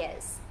that she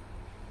is.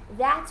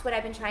 That's what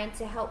I've been trying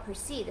to help her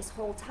see this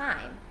whole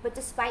time. But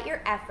despite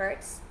your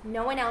efforts,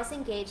 no one else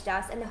engaged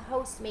us, and the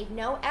hosts made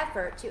no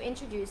effort to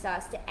introduce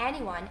us to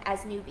anyone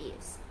as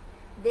newbies.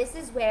 This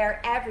is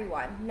where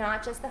everyone,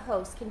 not just the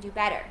hosts, can do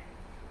better.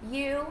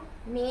 You,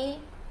 me,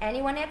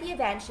 anyone at the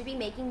event should be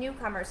making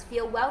newcomers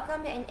feel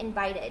welcome and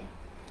invited.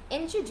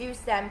 Introduce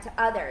them to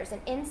others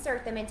and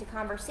insert them into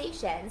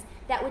conversations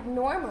that would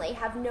normally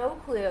have no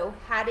clue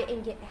how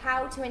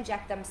to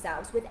inject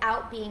themselves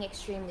without being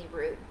extremely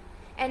rude.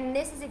 And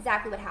this is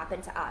exactly what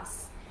happened to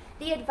us.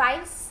 The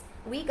advice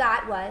we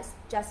got was,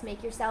 just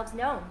make yourselves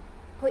known.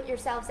 Put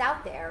yourselves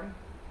out there.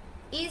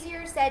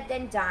 Easier said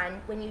than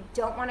done when you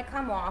don't want to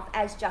come off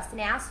as just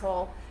an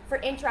asshole for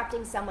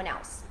interrupting someone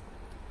else.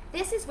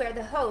 This is where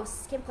the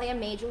hosts can play a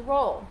major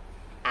role.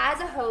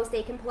 As a host,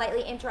 they can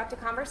politely interrupt a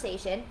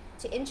conversation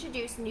to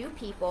introduce new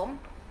people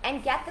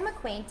and get them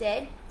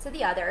acquainted to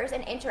the others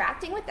and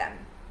interacting with them.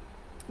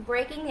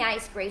 Breaking the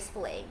ice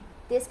gracefully.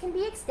 This can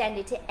be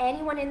extended to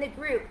anyone in the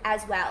group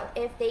as well.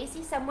 If they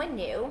see someone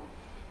new,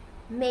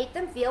 make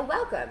them feel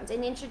welcomed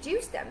and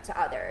introduce them to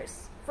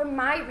others. From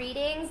my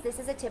readings, this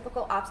is a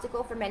typical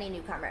obstacle for many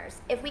newcomers.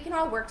 If we can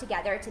all work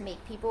together to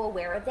make people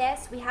aware of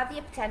this, we have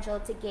the potential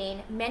to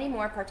gain many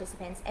more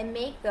participants and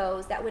make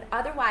those that would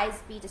otherwise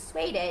be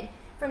dissuaded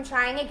from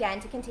trying again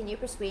to continue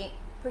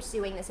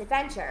pursuing this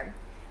adventure.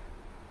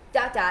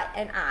 Dada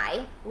and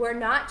I were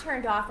not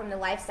turned off from the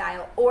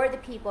lifestyle or the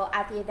people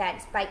at the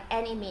event by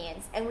any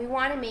means, and we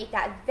want to make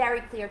that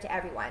very clear to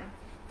everyone.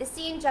 The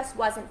scene just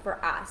wasn't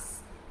for us.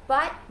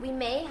 But we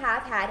may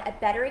have had a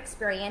better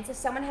experience if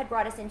someone had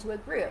brought us into a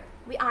group.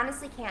 We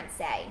honestly can't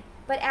say.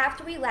 But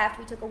after we left,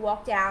 we took a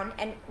walk downtown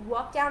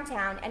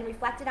and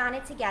reflected on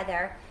it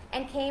together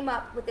and came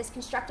up with this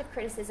constructive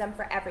criticism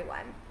for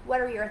everyone.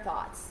 What are your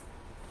thoughts?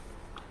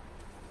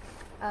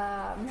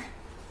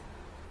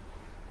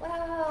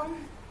 Well,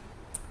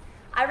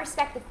 I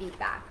respect the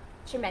feedback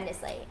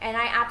tremendously, and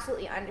I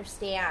absolutely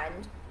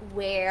understand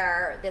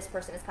where this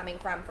person is coming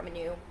from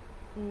a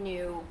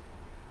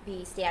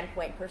newbie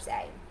standpoint per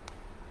se.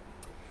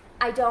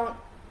 I don't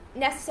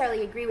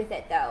necessarily agree with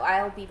it, though.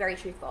 I'll be very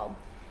truthful.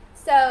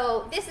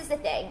 So this is the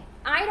thing.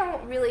 I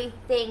don't really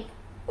think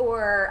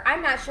or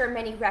I'm not sure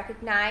many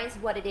recognize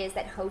what it is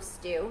that hosts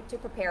do to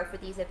prepare for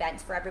these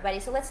events for everybody.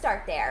 So let's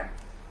start there.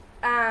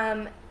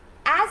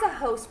 As a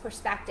host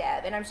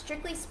perspective, and I'm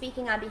strictly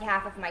speaking on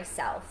behalf of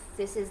myself,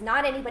 this is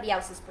not anybody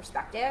else's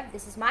perspective.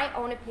 This is my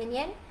own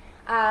opinion.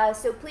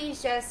 So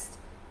please just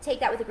take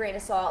that with a grain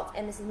of salt,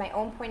 and this is my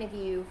own point of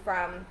view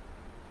from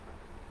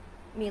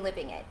me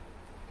living it.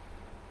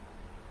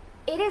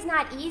 It is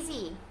not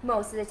easy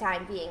most of the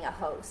time being a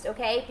host,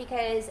 okay?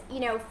 Because,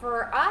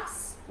 for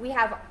us, we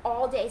have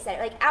all day set.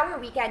 Like our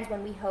weekends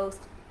when we host,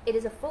 it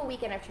is a full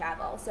weekend of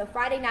travel. So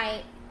Friday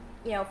night,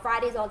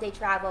 Friday's all day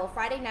travel.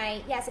 Friday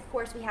night, yes, of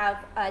course, we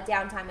have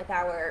downtime with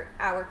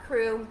our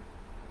crew,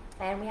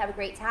 and we have a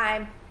great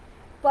time.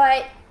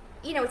 But,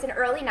 it's an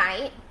early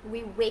night.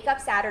 We wake up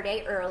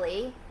Saturday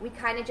early. We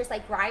kind of just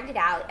like grind it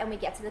out, and we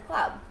get to the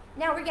club.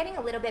 Now, we're getting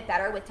a little bit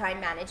better with time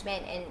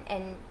management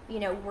and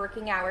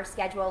working our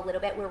schedule a little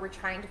bit where we're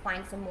trying to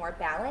find some more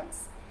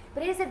balance.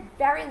 But it is a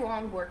very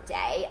long work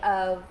day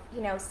of,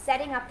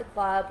 setting up the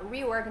club,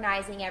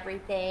 reorganizing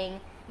everything.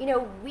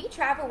 We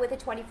travel with a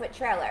 20-foot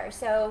trailer.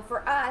 So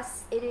for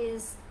us, it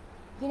is,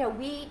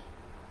 we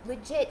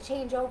legit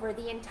change over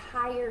the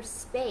entire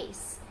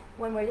space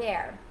when we're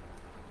there.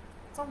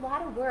 It's a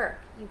lot of work,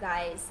 you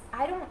guys.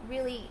 I don't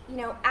really,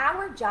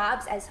 our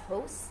jobs as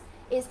hosts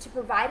is to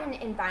provide an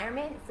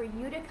environment for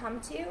you to come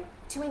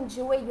to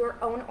enjoy your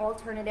own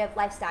alternative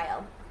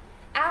lifestyle.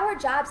 Our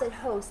jobs as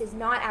hosts it's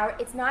not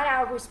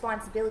our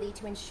responsibility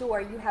to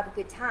ensure you have a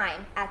good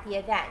time at the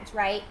event,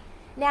 right?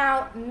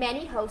 Now,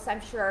 many hosts,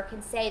 I'm sure,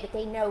 can say that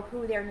they know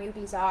who their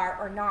newbies are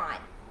or not.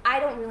 I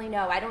don't really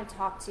know. I don't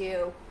talk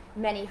to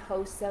many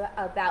hosts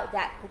about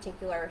that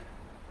particular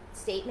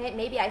statement.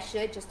 Maybe I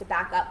should, just to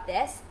back up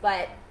this,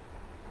 but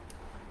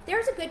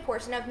there's a good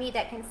portion of me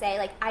that can say,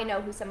 like, I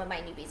know who some of my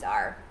newbies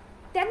are.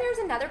 Then there's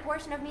another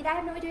portion of me that I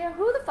have no idea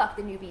who the fuck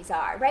the newbies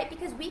are, right?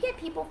 Because we get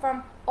people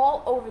from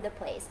all over the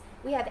place.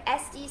 We have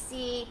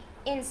SDC,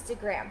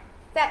 Instagram,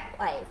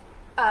 FetLife,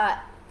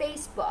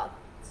 Facebook,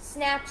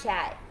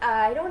 Snapchat,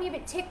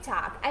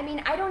 TikTok.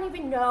 I don't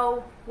even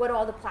know what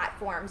all the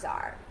platforms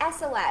are.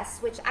 SLS,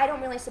 which I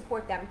don't really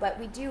support them, but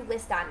we do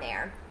list on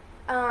there.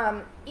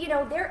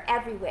 They're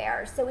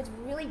everywhere. So it's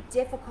really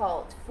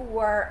difficult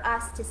for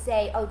us to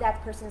say, oh,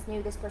 that person's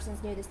new, this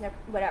person's new,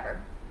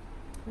 whatever.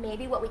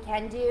 Maybe what we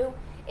can do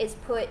is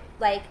put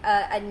like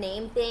a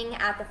name thing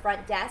at the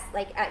front desk,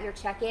 like at your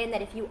check-in,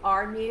 that if you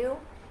are new,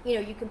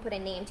 you can put a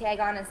name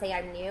tag on and say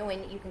I'm new,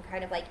 and you can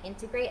kind of like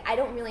integrate. I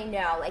don't really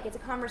know. Like, it's a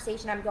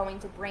conversation I'm going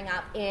to bring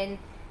up in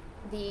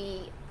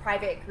the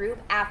private group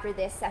after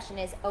this session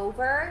is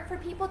over for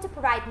people to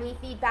provide me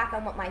feedback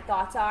on what my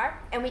thoughts are,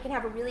 and we can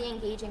have a really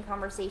engaging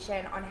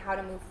conversation on how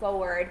to move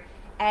forward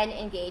and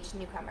engage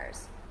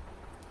newcomers.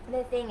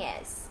 The thing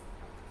is,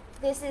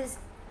 this is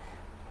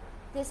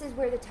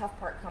where the tough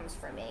part comes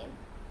for me.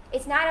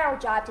 It's not our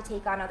job to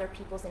take on other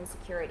people's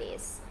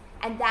insecurities,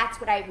 and that's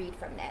what I read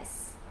from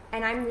this.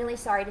 And I'm really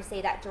sorry to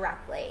say that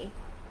directly.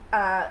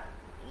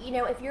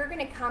 If you're going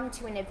to come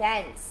to an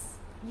event,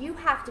 you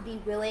have to be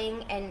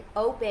willing and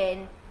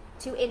open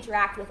to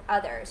interact with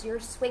others. You're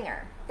a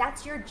swinger.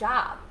 That's your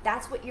job.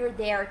 That's what you're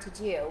there to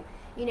do.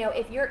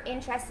 If you're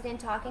interested in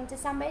talking to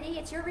somebody,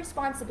 it's your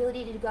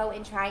responsibility to go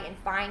and try and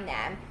find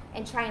them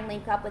and try and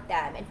link up with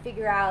them and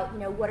figure out,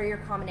 what are your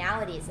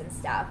commonalities and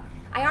stuff.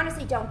 I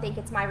honestly don't think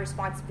it's my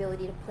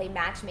responsibility to play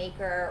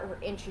matchmaker or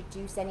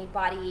introduce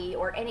anybody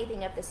or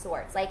anything of the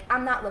sorts. Like,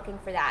 I'm not looking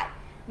for that.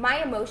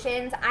 My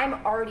emotions,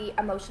 I'm already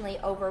emotionally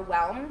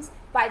overwhelmed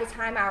by the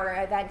time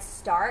our events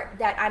start,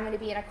 that I'm going to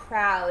be in a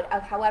crowd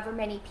of however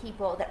many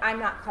people that I'm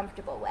not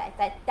comfortable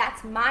with.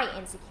 That's my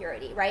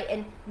insecurity, right?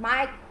 And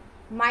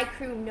my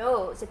crew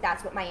knows that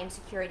that's what my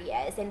insecurity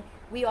is, and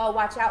we all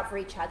watch out for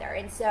each other.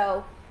 And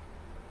so,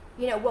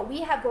 what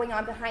we have going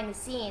on behind the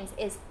scenes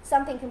is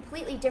something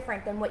completely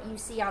different than what you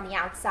see on the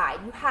outside.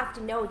 You have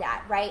to know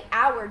that, right?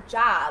 Our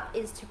job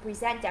is to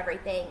present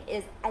everything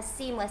is as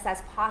seamless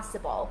as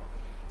possible.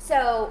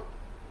 So,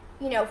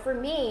 for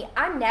me,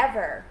 I'm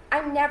never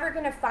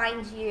going to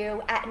find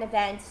you at an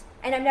event,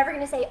 and I'm never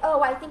going to say,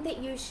 oh, I think that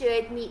you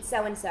should meet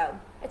so-and-so.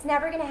 It's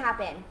never going to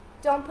happen.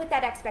 Don't put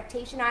that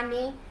expectation on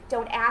me.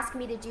 Don't ask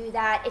me to do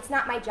that. It's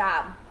not my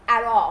job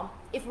at all.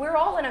 If we're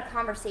all in a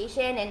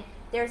conversation and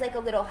there's like a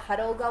little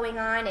huddle going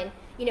on and,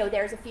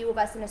 there's a few of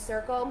us in a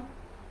circle,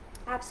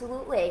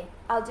 absolutely,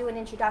 I'll do an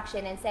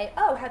introduction and say,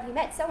 oh, have you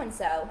met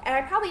so-and-so? And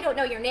I probably don't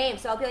know your name,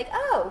 so I'll be like,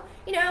 oh,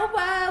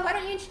 why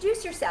don't you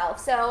introduce yourself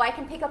so I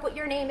can pick up what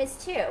your name is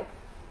too.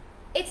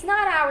 It's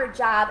not our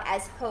job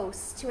as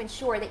hosts to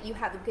ensure that you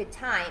have a good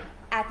time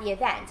at the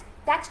event.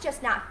 That's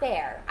just not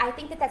fair. I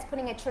think that that's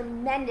putting a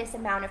tremendous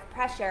amount of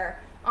pressure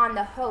on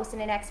the host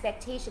and an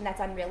expectation that's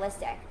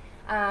unrealistic.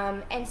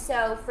 And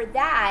so for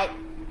that,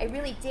 I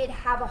really did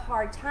have a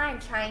hard time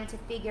trying to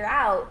figure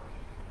out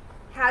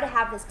how to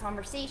have this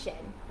conversation,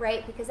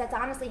 right? Because that's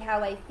honestly how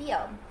I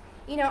feel.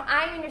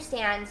 I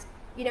understand,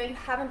 you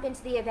haven't been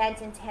to the event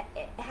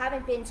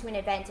haven't been to an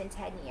event in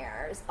 10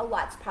 years. A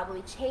lot's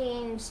probably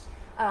changed.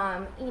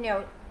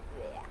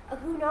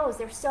 who knows?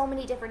 There's so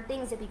many different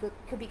things that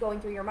could be going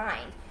through your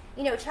mind.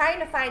 Trying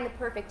to find the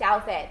perfect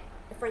outfit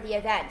for the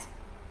event.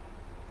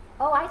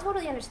 Oh, I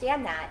totally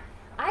understand that.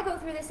 I go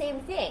through the same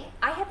thing.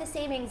 I have the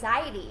same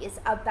anxieties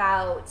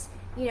about,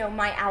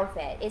 my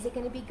outfit. Is it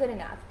going to be good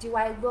enough? Do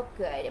I look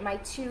good? Am I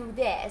too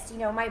this?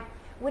 My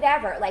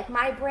whatever. Like,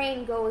 my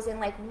brain goes in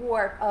like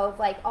warp of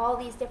like all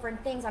these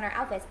different things on our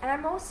outfits. And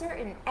I'm most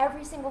certain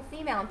every single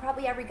female and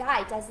probably every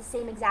guy does the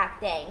same exact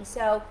thing.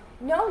 So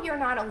no, you're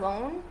not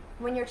alone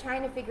when you're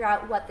trying to figure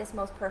out what this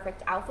most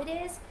perfect outfit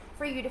is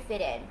for you to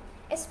fit in,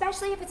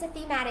 especially if it's a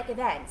thematic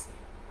event.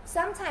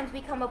 Sometimes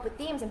we come up with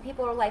themes and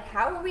people are like,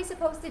 how are we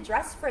supposed to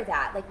dress for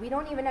that? Like, we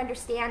don't even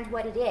understand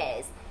what it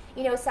is.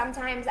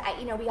 Sometimes,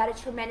 we got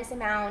a tremendous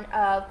amount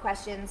of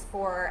questions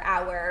for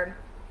our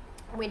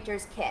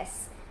Winter's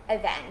Kiss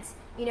event.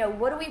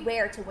 What do we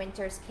wear to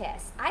Winter's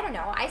Kiss? I don't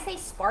know. I say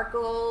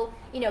sparkle,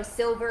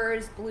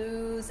 silvers,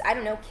 blues, I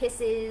don't know,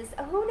 kisses.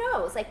 Who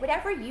knows? Like,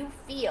 whatever you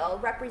feel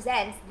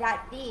represents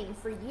that theme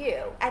for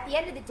you. At the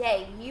end of the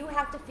day, you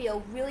have to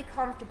feel really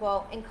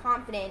comfortable and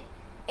confident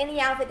in the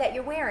outfit that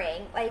you're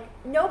wearing. Like,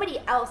 nobody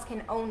else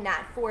can own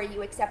that for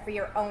you except for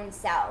your own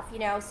self,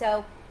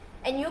 so,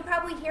 and you'll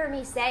probably hear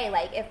me say,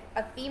 like, if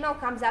a female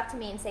comes up to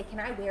me and say, can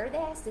I wear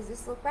this? Does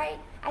this look right?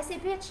 I say,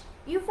 bitch,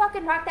 you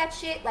fucking rock that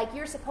shit like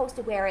you're supposed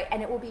to wear it,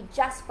 and it will be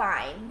just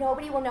fine.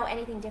 Nobody will know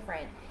anything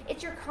different.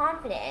 It's your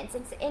confidence.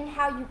 It's in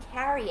how you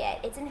carry it.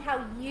 It's in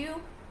how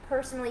you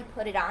personally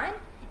put it on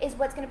is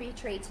what's going to be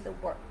portrayed to the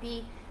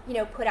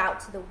put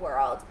out to the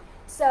world.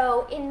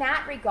 So in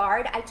that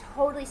regard, I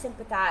totally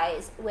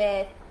sympathize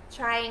with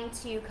trying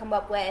to come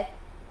up with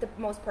the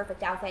most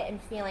perfect outfit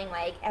and feeling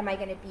like, am I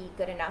going to be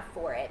good enough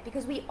for it?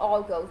 Because we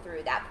all go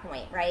through that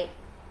point, right?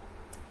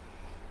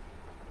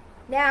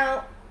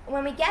 Now,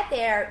 when we get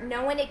there,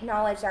 no one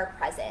acknowledged our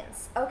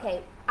presence.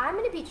 Okay, I'm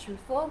going to be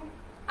truthful.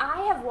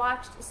 I have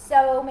watched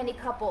so many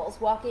couples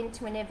walk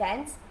into an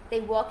event. They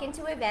walk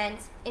into the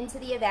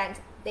event,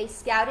 they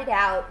scout it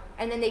out,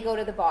 and then they go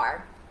to the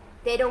bar.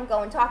 They don't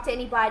go and talk to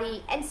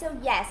anybody. And so,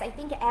 yes, I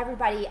think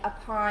everybody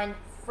upon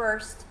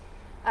first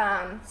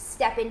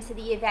step into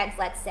the event,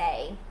 let's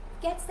say,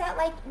 gets that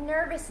like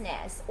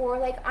nervousness or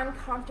like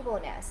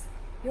uncomfortableness.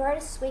 You're at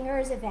a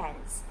swingers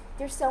event.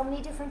 There's so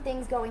many different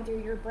things going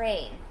through your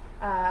brain.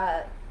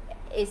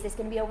 Is this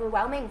going to be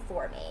overwhelming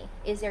for me?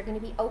 Is there going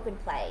to be open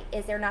play?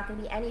 Is there not going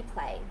to be any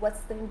play? What's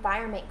the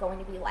environment going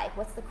to be like?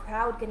 What's the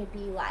crowd going to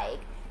be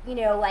like?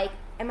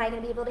 Am I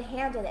going to be able to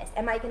handle this?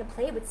 Am I going to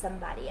play with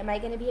somebody? Am I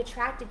going to be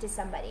attracted to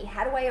somebody?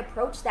 How do I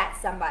approach that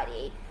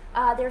somebody?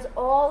 There's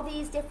all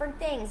these different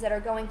things that are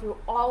going through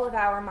all of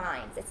our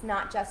minds. It's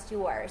not just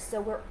yours. So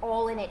we're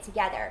all in it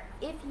together.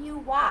 If you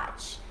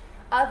watch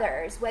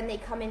others when they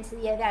come into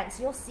the events,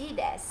 you'll see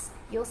this.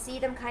 You'll see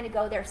them kind of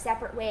go their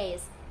separate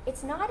ways.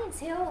 It's not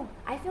until,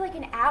 I feel like,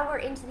 an hour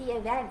into the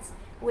event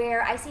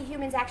where I see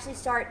humans actually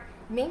start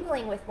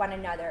mingling with one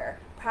another,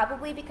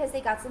 probably because they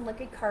got some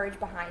liquid courage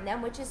behind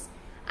them, which is,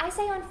 I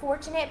say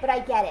unfortunate, but I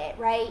get it,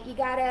 right?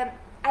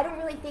 I don't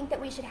really think that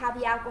we should have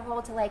the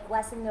alcohol to like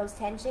lessen those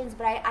tensions,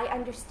 but I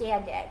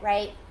understand it,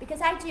 right?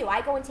 Because I do.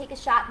 I go and take a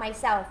shot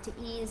myself to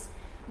ease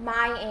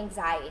my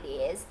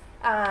anxieties.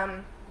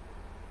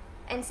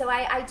 And so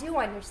I do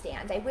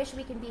understand. I wish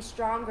we can be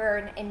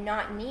stronger and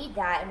not need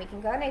that, and we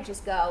can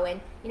just go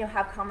and,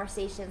 have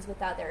conversations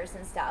with others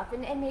and stuff.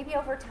 And maybe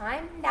over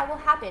time that will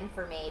happen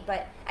for me.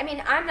 But, I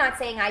mean, I'm not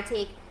saying I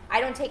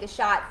don't take a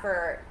shot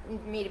for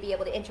me to be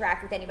able to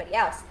interact with anybody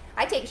else.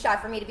 I take a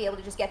shot for me to be able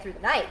to just get through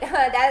the night.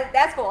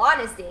 That's full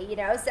honesty,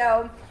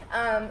 So,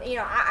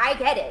 I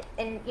get it.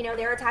 And,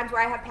 there are times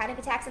where I have panic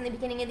attacks in the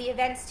beginning of the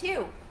events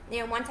too.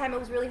 One time it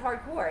was really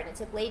hardcore, and it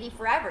took Lady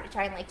forever to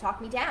try and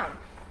talk me down.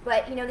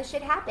 But, this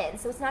shit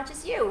happens, so it's not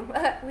just you.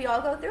 We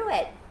all go through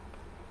it.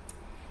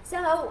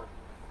 So,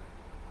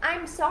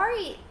 I'm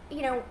sorry,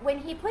 when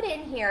he put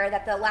in here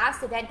that the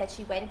last event that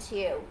she went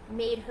to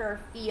made her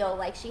feel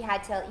like she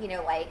had to,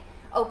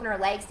 open her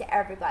legs to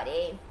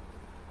everybody.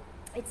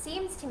 It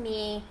seems to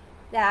me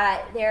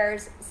that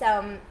there's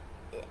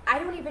I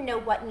don't even know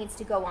what needs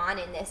to go on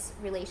in this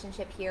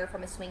relationship here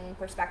from a swinging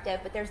perspective,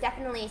 but there's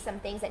definitely some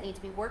things that need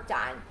to be worked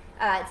on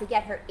to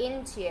get her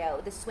into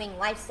the swing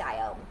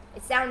lifestyle.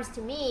 It sounds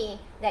to me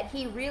that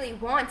he really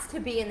wants to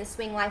be in the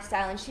swing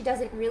lifestyle, and she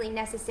doesn't really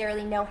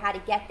necessarily know how to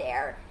get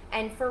there.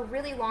 And for a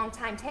really long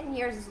time, 10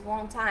 years is a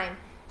long time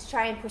to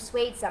try and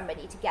persuade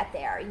somebody to get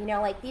there.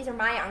 These are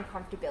my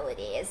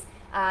uncomfortabilities.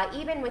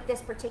 Even with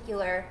this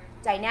particular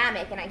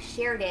dynamic, and I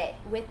shared it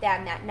with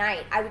them that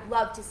night, I would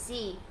love to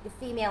see the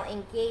female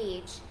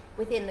engage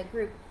within the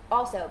group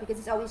also, because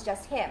it's always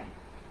just him.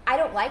 I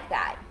don't like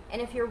that.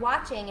 And if you're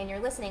watching and you're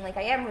listening,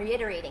 I am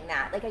reiterating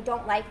that. I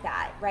don't like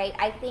that, right?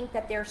 I think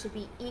that there should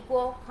be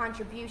equal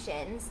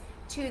contributions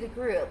to the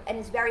group, and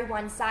it's very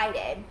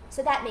one-sided.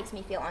 So that makes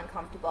me feel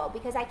uncomfortable,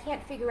 because I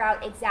can't figure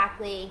out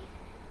exactly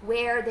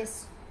where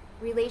this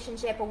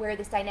relationship or where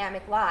this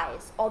dynamic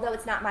lies. Although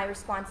it's not my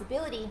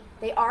responsibility,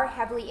 they are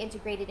heavily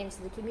integrated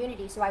into the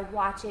community, so I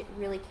watch it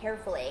really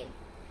carefully.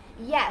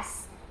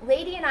 Yes,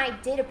 Lady and I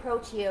did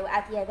approach you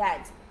at the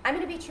event. I'm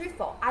going to be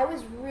truthful. I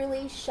was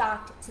really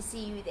shocked to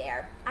see you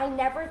there. I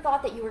never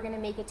thought that you were going to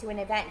make it to an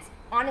event,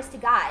 honest to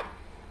God.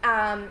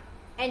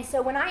 And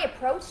so when I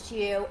approached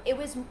you, it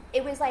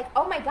was like,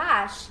 oh my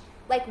gosh,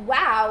 like,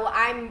 wow,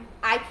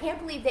 I can't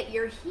believe that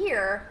you're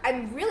here.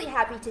 I'm really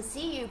happy to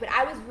see you, but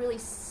I was really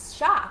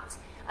shocked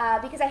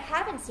because I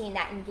haven't seen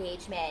that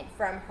engagement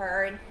from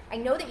her. And I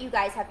know that you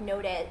guys have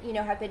noted,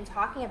 have been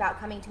talking about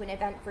coming to an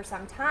event for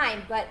some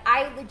time, but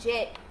I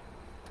legit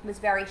was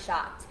very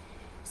shocked.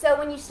 So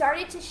when you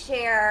started to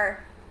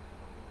share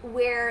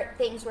where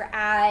things were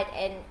at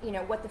and,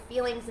 what the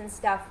feelings and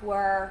stuff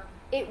were,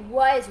 it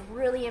was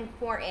really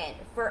important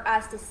for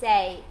us to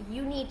say,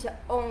 you need to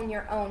own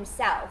your own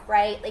self,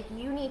 right? Like,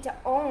 you need to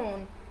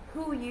own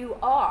who you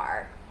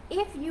are.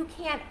 If you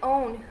can't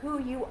own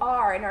who you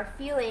are and are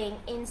feeling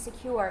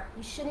insecure,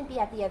 you shouldn't be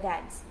at the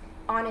events,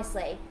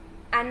 honestly.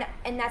 And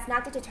that's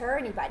not to deter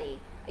anybody.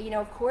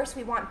 Of course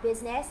we want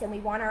business and we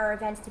want our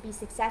events to be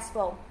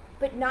successful,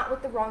 but not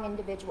with the wrong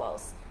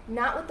individuals,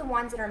 not with the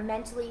ones that are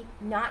mentally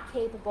not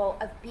capable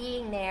of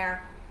being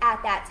there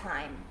at that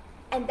time.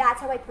 And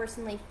that's how I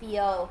personally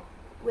feel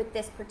with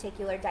this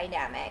particular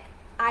dynamic.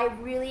 I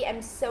really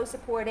am so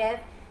supportive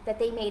that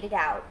they made it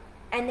out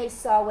and they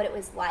saw what it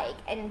was like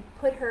and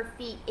put her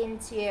feet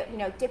into,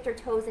 dipped her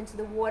toes into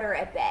the water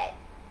a bit.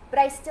 But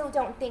I still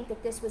don't think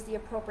that this was the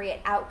appropriate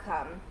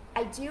outcome.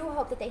 I do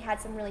hope that they had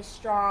some really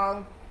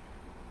strong,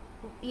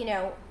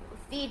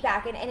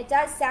 feedback. And it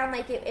does sound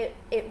like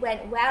it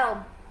went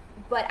well,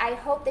 but I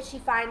hope that she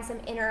finds some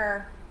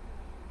inner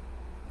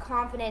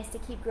confidence to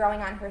keep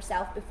growing on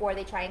herself before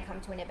they try and come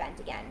to an event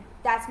again.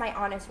 That's my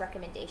honest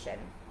recommendation.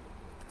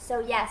 So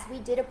yes, we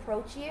did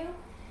approach you,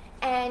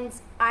 and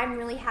I'm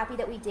really happy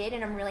that we did,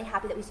 and I'm really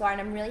happy that we saw her,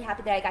 and I'm really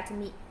happy that I got to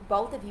meet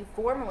both of you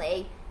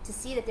formally to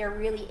see that there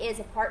really is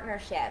a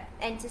partnership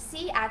and to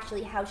see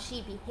actually how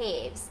she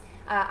behaves.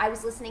 I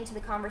was listening to the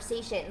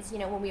conversations,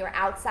 when we were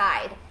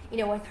outside,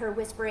 with her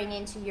whispering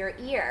into your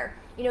ear.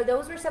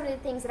 Those were some of the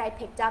things that I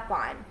picked up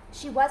on.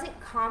 She wasn't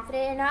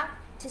confident enough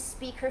to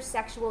speak her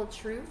sexual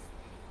truth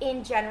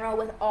in general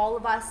with all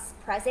of us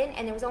present,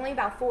 and there was only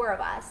about 4 of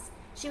us.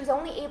 She was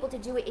only able to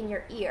do it in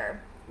your ear,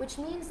 which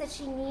means that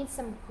she needs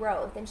some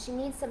growth and she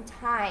needs some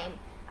time,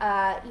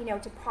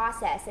 to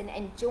process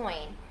and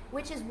join,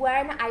 which is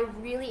when I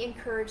really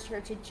encouraged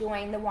her to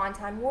join the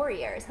Wonton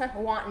Warriors.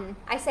 Wonton.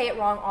 I say it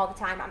wrong all the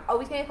time. I'm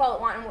always going to call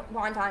it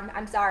Wonton.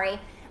 I'm sorry.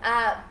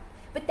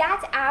 But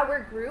that's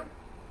our group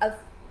of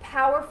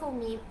powerful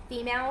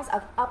females,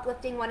 of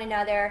uplifting one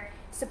another,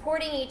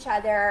 supporting each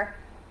other,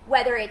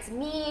 whether it's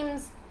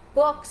memes,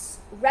 books,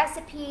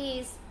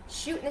 recipes,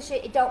 shooting the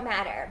shit, it don't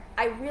matter.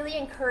 I really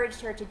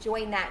encouraged her to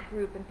join that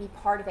group and be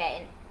part of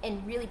it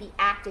and really be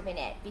active in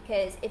it,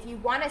 because if you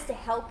want us to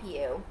help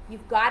you,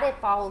 you've got to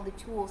follow the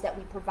tools that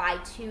we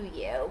provide to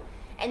you.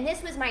 And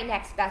this was my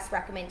next best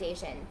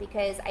recommendation,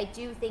 because I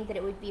do think that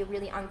it would be a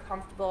really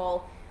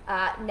uncomfortable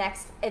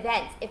next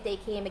event if they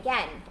came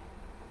again.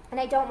 And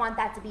I don't want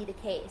that to be the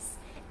case.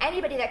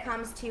 Anybody that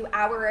comes to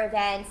our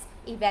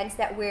events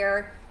that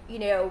we're,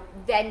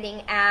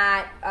 vending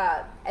at,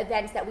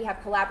 events that we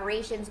have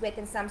collaborations with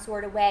in some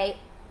sort of way,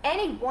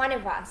 any one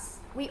of us,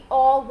 we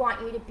all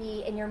want you to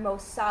be in your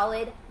most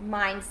solid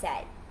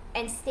mindset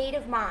and state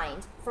of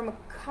mind from a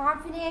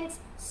confident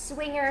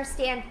swinger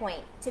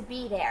standpoint to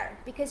be there.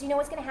 Because you know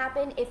what's going to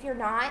happen if you're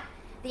not?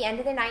 The end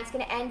of the night's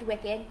going to end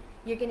wicked.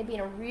 You're going to be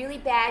in a really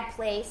bad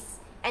place.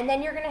 And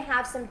then you're going to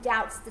have some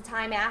doubts the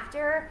time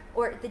after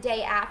or the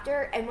day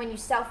after. And when you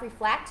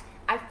self-reflect,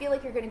 I feel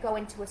like you're going to go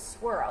into a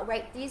swirl,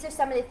 right? These are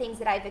some of the things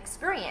that I've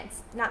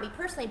experienced, not me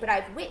personally, but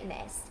I've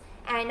witnessed.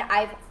 And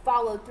I've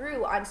followed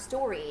through on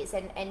stories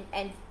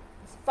and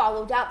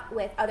followed up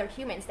with other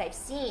humans that I've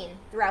seen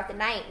throughout the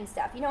night and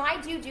stuff.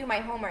 I do my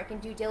homework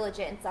and due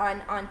diligence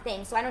on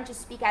things, so I don't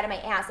just speak out of my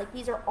ass. Like,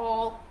 these are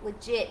all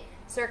legit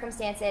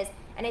circumstances,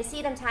 and I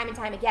see them time and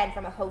time again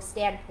from a host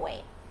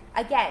standpoint.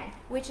 Again,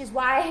 which is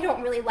why I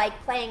don't really like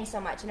playing so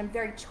much, and I'm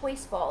very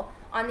choiceful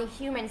on the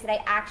humans that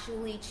I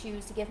actually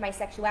choose to give my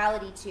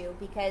sexuality to,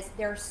 because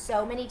there are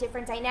so many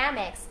different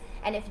dynamics,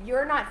 and if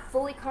you're not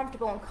fully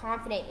comfortable and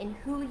confident in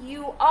who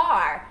you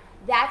are,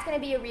 that's going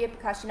to be a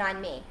repercussion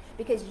on me,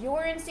 because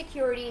your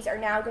insecurities are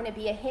now going to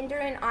be a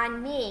hindrance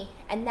on me,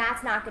 and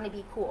that's not going to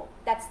be cool.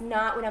 That's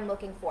not what I'm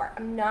looking for.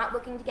 I'm not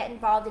looking to get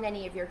involved in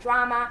any of your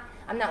drama.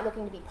 I'm not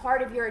looking to be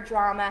part of your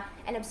drama,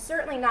 and I'm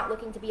certainly not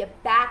looking to be a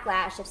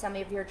backlash of some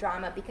of your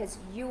drama because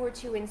you were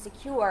too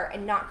insecure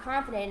and not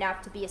confident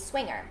enough to be a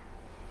swinger.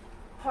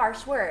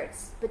 Harsh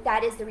words, but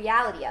that is the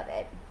reality of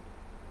it.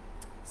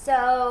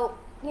 So,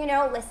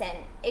 listen,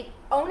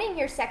 owning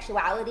your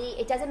sexuality,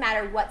 it doesn't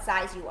matter what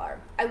size you are.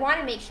 I want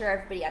to make sure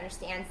everybody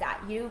understands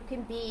that. You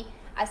can be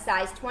a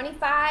size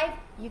 25,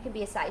 you can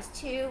be a size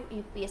 2, you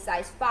can be a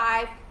size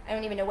 5, I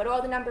don't even know what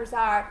all the numbers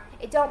are.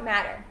 It don't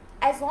matter.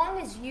 As long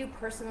as you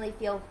personally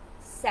feel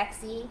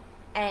sexy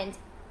and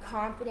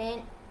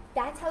confident,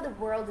 that's how the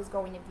world is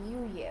going to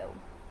view you.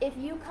 If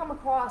you come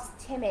across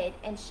timid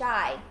and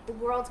shy, the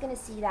world's going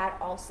to see that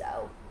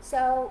also.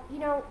 So,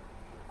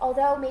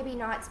 although maybe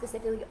not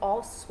specifically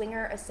all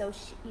swinger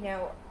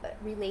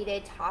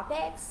related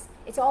topics,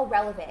 it's all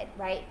relevant,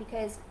 right?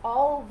 Because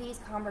all these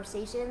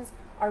conversations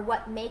are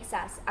what makes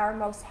us our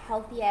most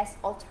healthiest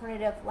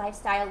alternative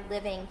lifestyle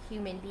living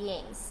human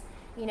beings.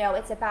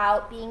 It's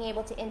about being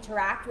able to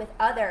interact with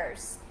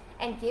others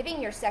and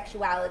giving your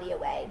sexuality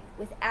away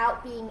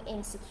without being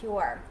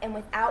insecure and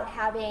without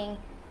having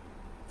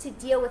to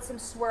deal with some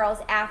swirls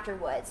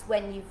afterwards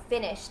when you've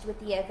finished with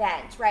the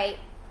event, right?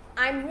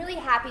 I'm really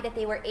happy that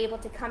they were able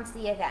to come to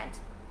the event,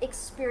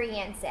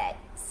 experience it,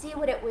 see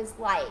what it was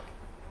like,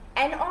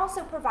 and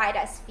also provide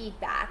us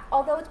feedback.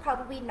 Although it's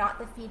probably not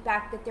the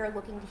feedback that they're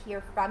looking to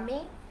hear from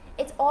me,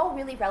 it's all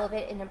really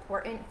relevant and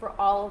important for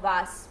all of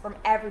us from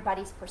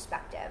everybody's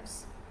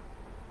perspectives.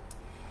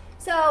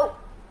 So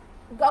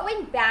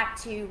going back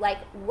to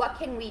what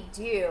can we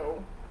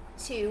do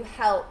to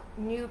help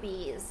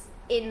newbies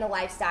in the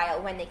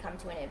lifestyle when they come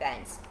to an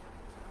event?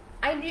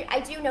 I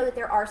do know that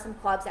there are some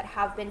clubs that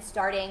have been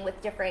starting with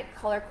different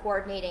color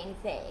coordinating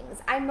things.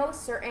 I'm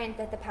most certain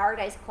that the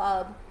Paradise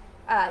Club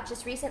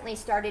just recently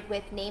started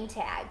with name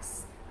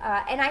tags.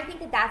 And I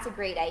think that that's a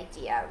great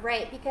idea,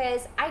 right?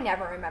 Because I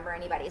never remember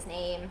anybody's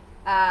name.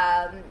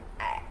 I'm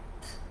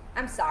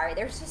sorry,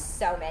 there's just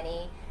so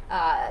many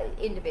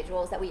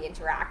individuals that we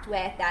interact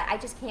with that I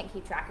just can't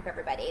keep track of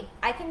everybody.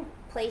 I can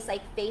place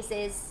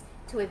faces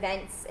to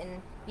events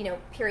and,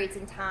 periods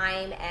in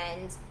time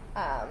and,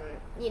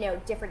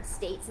 different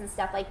states and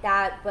stuff like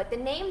that, but the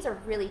names are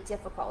really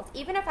difficult.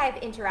 Even if I've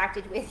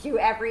interacted with you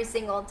every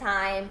single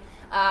time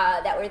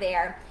that we're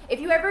there, if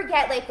you ever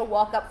get a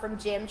walk up from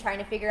Jim trying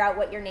to figure out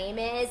what your name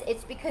is,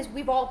 it's because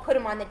we've all put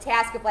him on the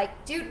task of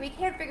dude, we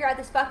can't figure out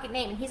this fucking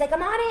name, and he's like,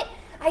 I'm on it,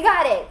 I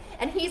got it,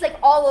 and he's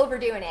all over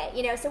doing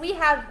it, so we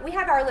have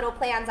our little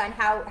plans on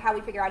how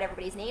we figure out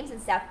everybody's names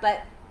and stuff.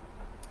 But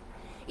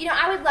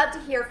I would love to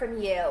hear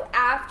from you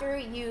after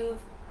you've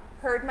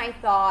heard my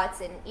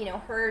thoughts and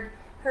heard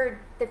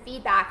the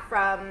feedback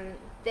from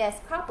this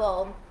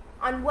couple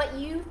on what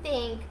you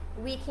think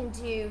we can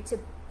do to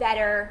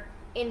better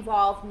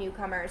involve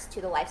newcomers to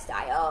the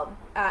lifestyle.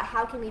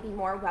 How can we be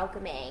more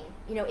welcoming?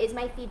 Is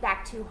my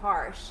feedback too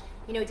harsh?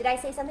 Did I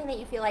say something that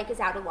you feel like is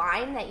out of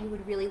line that you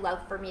would really love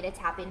for me to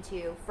tap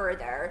into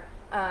further?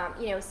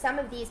 Some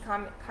of these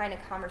kind of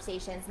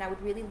conversations, and I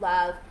would really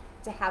love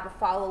to have a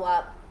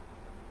follow-up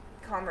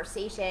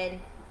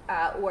conversation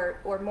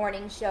or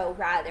morning show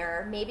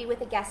rather, maybe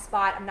with a guest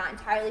spot. I'm not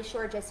entirely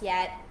sure just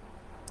yet,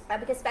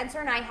 because Spencer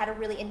and I had a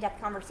really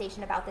in-depth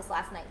conversation about this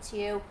last night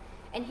too,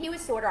 and he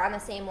was sort of on the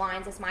same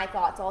lines as my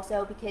thoughts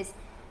also, because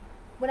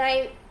when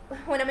I'm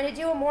going to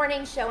do a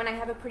morning show and I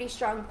have a pretty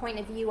strong point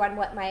of view on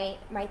what my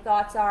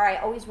thoughts are, I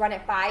always run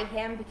it by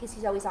him because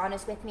he's always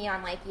honest with me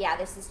on yeah,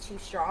 this is too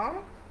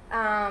strong.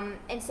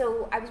 And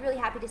so I was really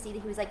happy to see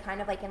that he was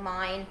kind of in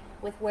line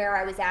with where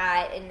I was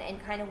at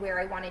and kind of where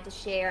I wanted to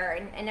share.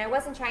 And I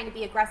wasn't trying to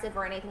be aggressive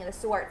or anything of the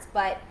sorts,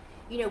 but,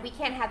 we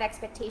can't have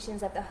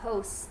expectations of the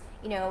hosts,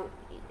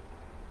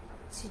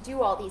 to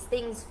do all these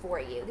things for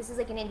you. This is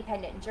an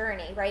independent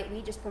journey, right?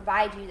 We just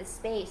provide you the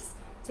space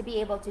to be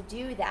able to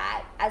do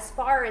that. As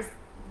far as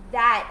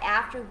that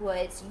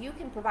afterwards, you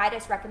can provide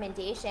us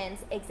recommendations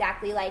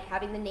exactly like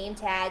having the name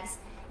tags,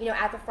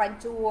 at the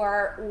front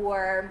door,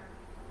 or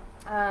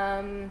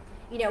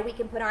we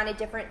can put on a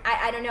different,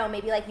 I don't know,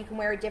 maybe you can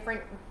wear a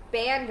different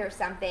band or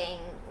something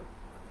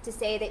to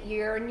say that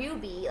you're a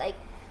newbie.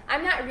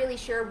 I'm not really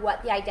sure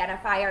what the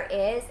identifier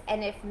is,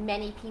 and if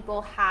many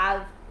people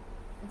have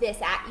this,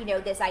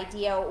 this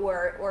idea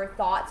or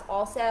thoughts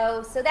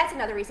also. So that's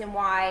another reason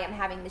why I'm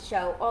having the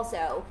show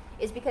also,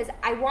 is because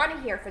I want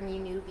to hear from you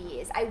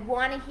newbies. I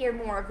want to hear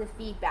more of the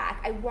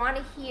feedback. I want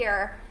to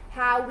hear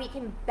how we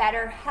can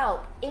better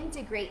help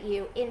integrate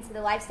you into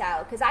the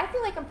lifestyle, because I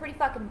feel like I'm pretty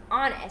fucking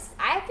honest.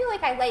 I feel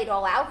like I lay it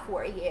all out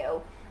for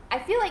you. I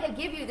feel like I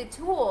give you the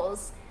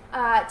tools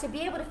to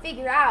be able to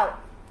figure out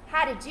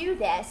how to do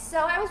this. So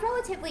I was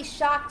relatively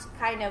shocked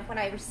kind of when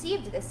I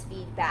received this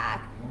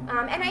feedback.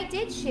 And I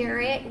did share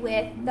it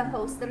with the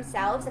hosts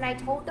themselves, and I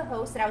told the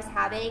hosts that I was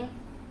having,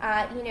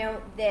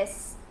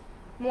 this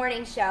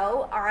morning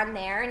show on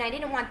there, and I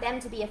didn't want them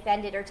to be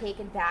offended or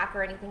taken back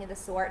or anything of the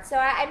sort. So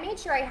I made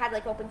sure I had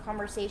open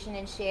conversation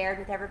and shared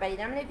with everybody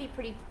that I'm going to be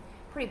pretty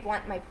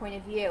blunt in my point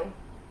of view.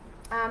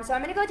 So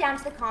I'm going to go down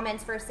to the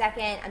comments for a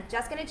second. I'm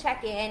just going to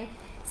check in,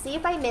 see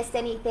if I missed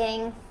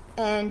anything,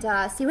 and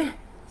see what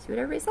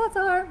everybody's thoughts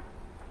are.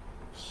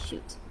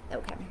 Shoot.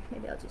 Okay,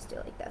 maybe I'll just do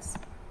it like this.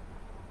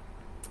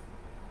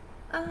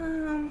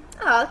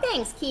 Oh,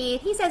 thanks,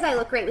 Keith. He says I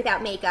look great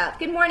without makeup.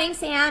 Good morning,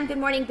 Sam. Good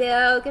morning,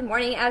 Bill. Good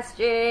morning,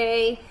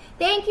 SJ.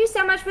 Thank you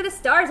so much for the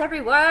stars,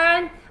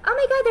 everyone. Oh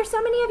my God, there's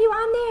so many of you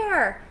on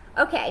there.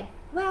 Okay,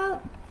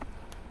 well,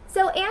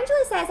 so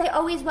Angela says I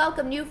always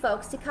welcome new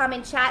folks to come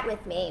and chat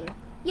with me.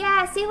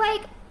 Yeah, see,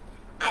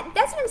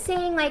 that's what I'm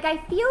saying. I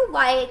feel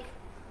like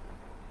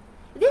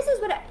this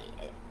is what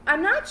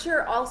I'm not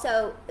sure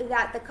also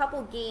that the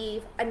couple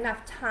gave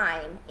enough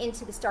time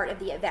into the start of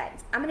the event.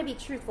 I'm going to be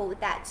truthful with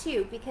that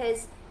too,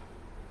 because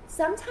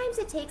sometimes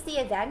it takes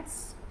the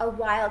events a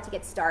while to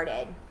get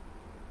started.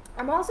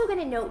 I'm also going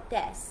to note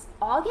this.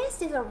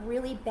 August is a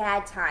really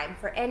bad time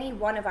for any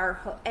one of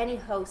our any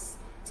hosts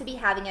to be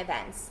having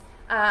events.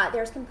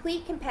 There's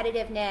complete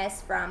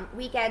competitiveness from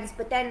weekends,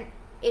 but then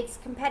it's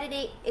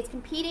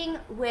competing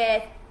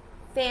with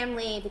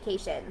family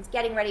vacations,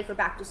 getting ready for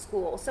back to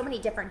school, so many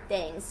different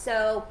things.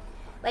 So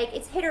like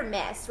it's hit or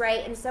miss,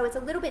 right? And so it's a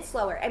little bit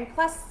slower. And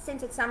plus,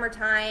 since it's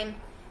summertime,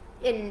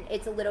 and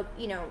it's a little,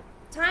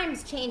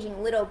 time's changing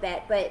a little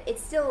bit, but it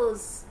still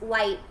is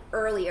light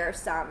earlier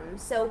some.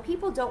 So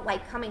people don't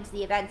like coming to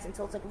the events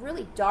until it's like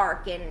really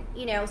dark, and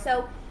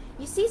so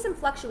you see some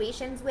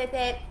fluctuations with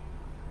it.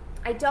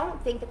 I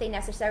don't think that they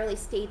necessarily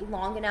stayed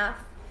long enough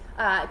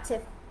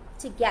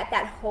to get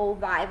that whole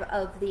vibe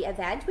of the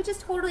event, which is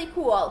totally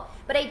cool.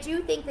 But I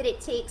do think that it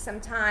takes some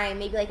time,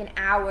 maybe like an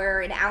hour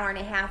and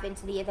a half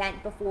into the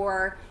event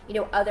before,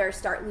 others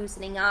start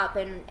loosening up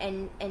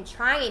and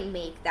try and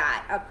make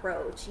that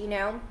approach,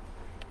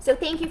 So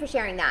thank you for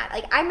sharing that.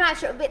 Like, I'm not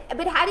sure,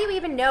 but how do you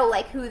even know,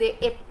 like,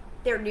 if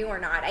they're new or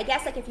not? I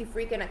guess, like, if you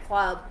frequent a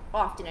club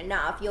often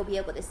enough, you'll be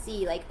able to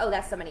see, like, oh,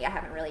 that's somebody I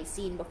haven't really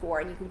seen before,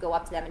 and you can go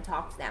up to them and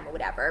talk to them or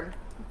whatever.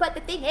 But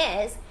the thing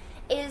is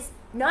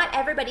not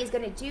everybody's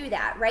going to do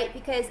that, right?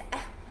 Because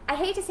I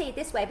hate to say it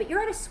this way, but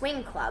you're at a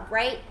swing club,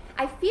 right?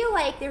 I feel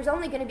like there's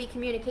only going to be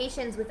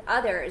communications with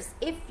others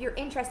if you're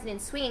interested in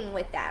swinging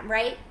with them,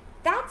 right?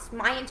 That's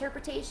my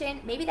interpretation.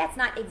 Maybe that's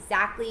not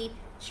exactly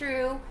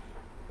true,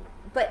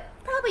 but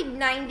probably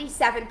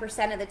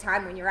 97% of the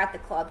time when you're at the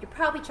club, you're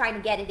probably trying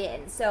to get it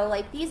in. So,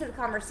 like, these are the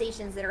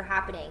conversations that are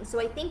happening. So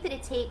I think that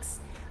it takes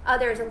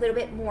others a little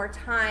bit more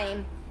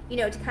time,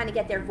 to kind of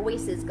get their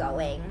voices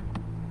going.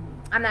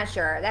 I'm not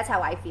sure. That's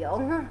how I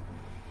feel.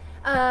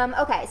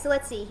 Okay, so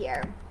let's see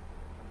here.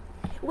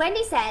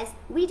 Wendy says,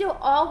 we do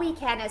all we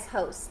can as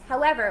hosts.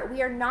 However,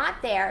 we are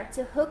not there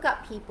to hook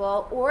up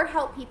people or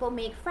help people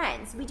make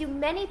friends. We do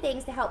many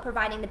things to help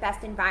providing the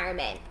best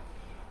environment.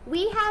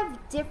 We have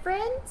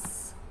different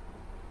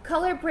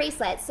color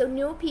bracelets so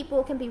new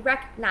people can be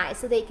recognized,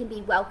 so they can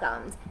be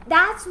welcomed.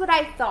 That's what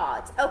I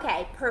thought.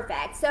 Okay,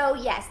 perfect. So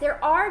yes,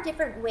 there are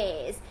different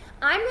ways.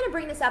 I'm going to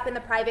bring this up in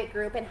the private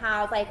group and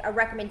have like a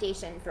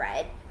recommendation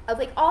thread of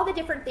like all the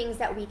different things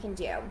that we can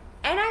do.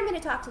 And I'm going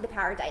to talk to the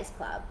Paradise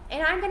Club,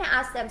 and I'm going to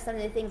ask them some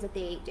of the things that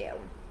they do.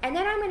 And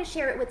then I'm going to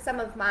share it with some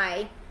of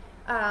my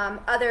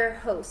other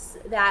hosts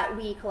that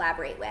we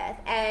collaborate with,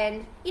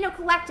 and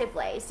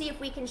collectively see if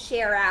we can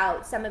share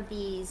out some of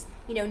these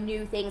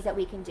new things that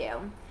we can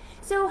do.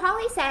 So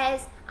Holly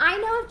says, I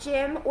know if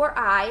Jim or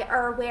I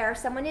are aware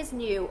someone is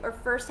new or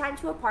first time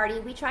to a party,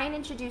 we try and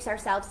introduce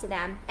ourselves to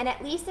them and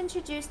at least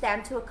introduce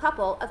them to a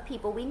couple of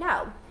people we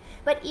know.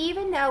 But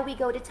even though we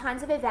go to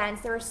tons of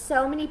events, there are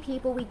so many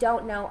people we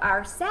don't know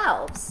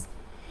ourselves.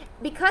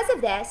 Because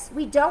of this,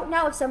 we don't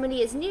know if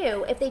somebody is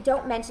new if they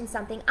don't mention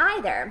something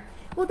either.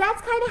 Well,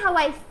 that's kind of how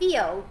I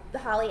feel,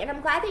 Holly, and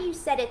I'm glad that you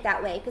said it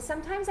that way, because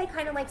sometimes I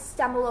kind of like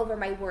stumble over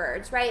my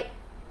words, right?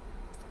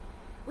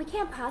 We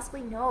can't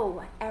possibly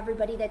know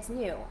everybody that's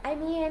new. I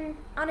mean,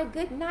 on a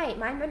good night,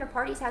 Mindbender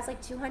Parties has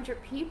like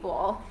 200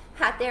 people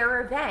at their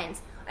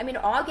event. I mean,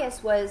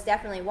 August was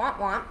definitely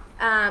womp,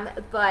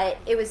 but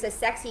it was a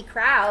sexy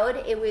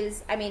crowd. It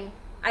was,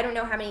 I don't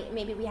know how many,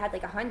 maybe we had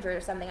like 100 or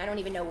something. I don't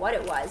even know what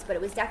it was, but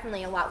it was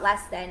definitely a lot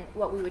less than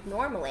what we would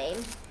normally.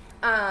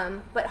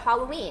 But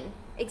Halloween,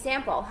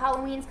 example,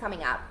 Halloween's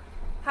coming up.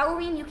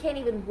 Halloween, you can't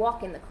even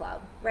walk in the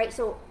club, right?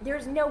 So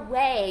there's no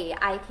way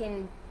I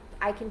can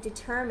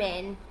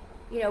determine,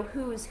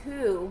 who's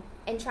who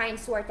and try and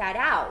sort that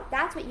out.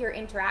 That's what your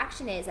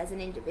interaction is as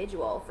an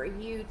individual, for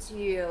you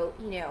to,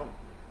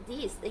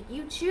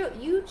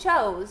 you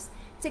chose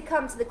to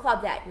come to the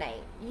club that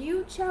night.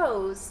 You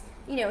chose,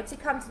 to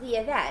come to the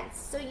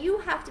events. So you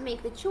have to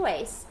make the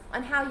choice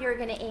on how you're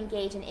going to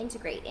engage and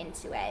integrate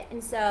into it.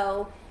 And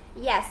so,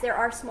 yes, there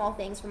are small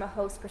things from a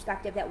host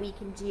perspective that we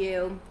can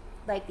do,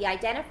 like the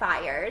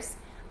identifiers.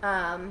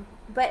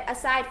 But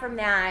aside from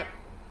that,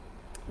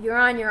 you're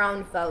on your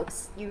own,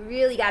 folks. You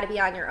really got to be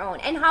on your own.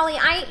 And Holly,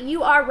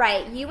 you are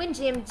right. You and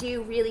Jim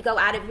do really go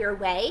out of your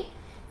way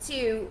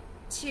to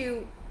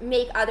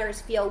make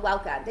others feel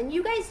welcomed. And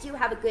you guys do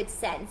have a good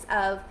sense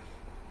of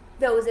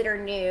those that are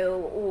new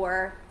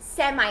or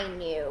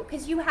semi-new,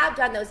 because you have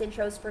done those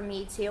intros for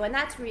me too, and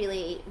that's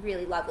really,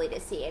 really lovely to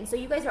see. And so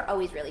you guys are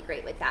always really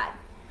great with that.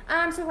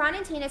 So Ron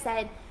and Tina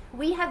said,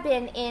 we have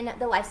been in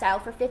the lifestyle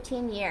for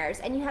 15 years,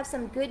 and you have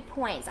some good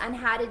points on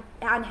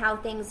how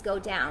things go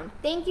down.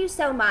 Thank you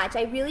so much.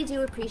 I really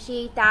do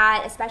appreciate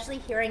that, especially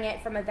hearing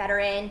it from a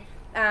veteran.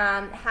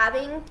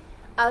 Having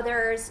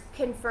others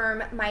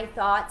confirm my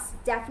thoughts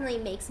definitely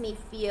makes me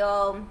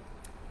feel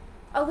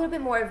a little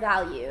bit more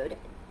valued.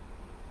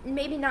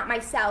 Maybe not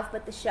myself,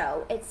 but the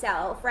show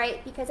itself,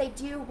 right? Because I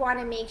do want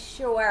to make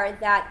sure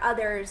that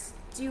others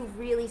do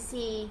really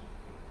see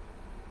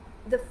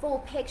the full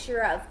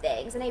picture of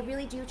things, and I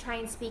really do try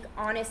and speak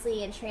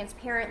honestly and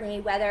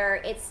transparently,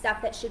 whether it's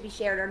stuff that should be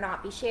shared or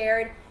not be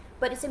shared.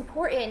 But it's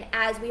important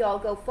as we all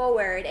go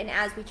forward and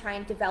as we try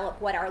and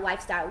develop what our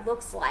lifestyle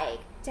looks like,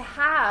 to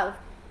have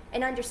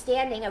an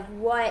understanding of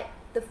what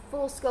the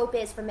full scope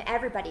is from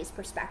everybody's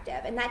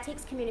perspective, and that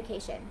takes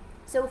communication.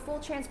 So full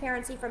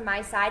transparency from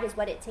my side is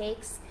what it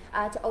takes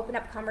to open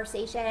up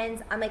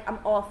conversations. I'm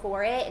all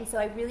for it, and so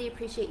I really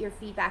appreciate your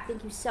feedback.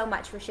 Thank you so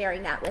much for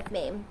sharing that with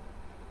me.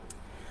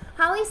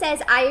 Holly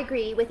says, I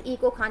agree with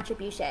equal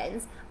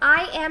contributions.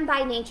 I am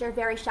by nature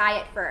very shy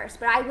at first,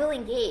 but I will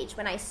engage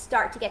when I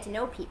start to get to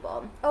know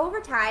people. Over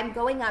time,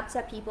 going up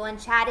to people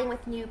and chatting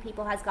with new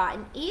people has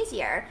gotten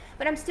easier,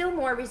 but I'm still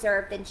more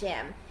reserved than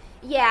Jim.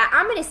 Yeah,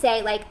 I'm going to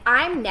say, like,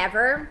 I'm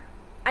never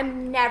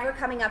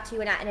coming up to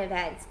you at an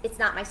event. It's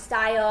not my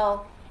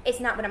style. It's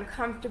not what I'm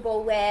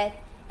comfortable with.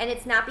 And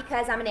it's not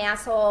because I'm an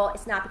asshole.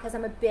 It's not because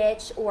I'm a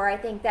bitch or I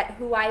think that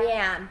who I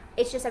am.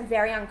 It's just I'm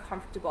very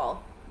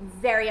uncomfortable.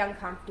 Very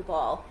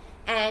uncomfortable.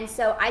 And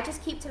so I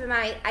just keep to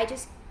my, I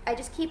just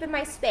keep in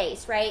my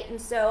space, right? And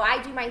so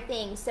I do my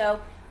thing. So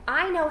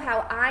I know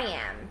how I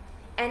am.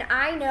 And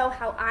I know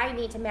how I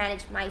need to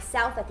manage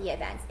myself at the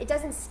events. It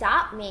doesn't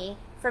stop me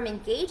from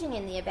engaging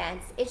in the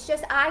events. It's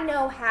just I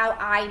know how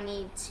I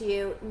need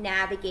to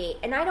navigate,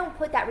 and I don't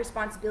put that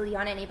responsibility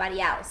on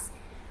anybody else.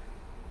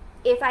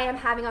 If I am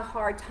having a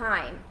hard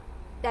time,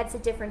 that's a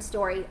different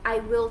story. I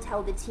will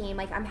tell the team,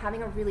 like, I'm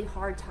having a really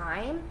hard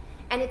time,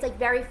 and it's like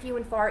very few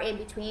and far in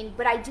between,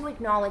 but I do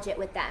acknowledge it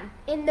with them.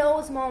 In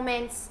those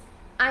moments,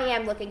 I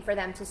am looking for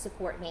them to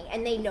support me,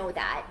 and they know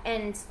that.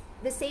 And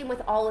the same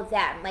with all of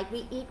them. Like,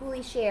 we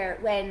equally share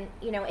when,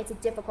 you know, it's a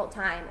difficult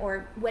time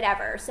or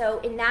whatever. So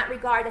in that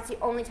regard, that's the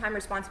only time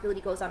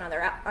responsibility goes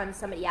on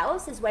somebody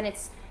else, is when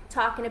it's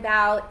talking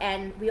about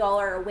and we all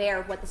are aware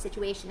of what the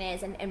situation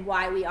is and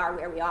why we are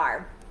where we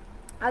are.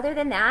 Other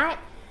than that,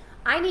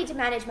 I need to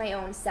manage my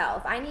own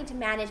self. I need to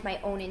manage my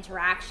own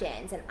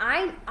interactions. And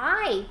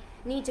I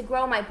need to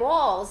grow my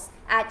balls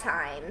at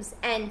times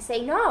and say,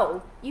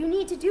 no, you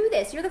need to do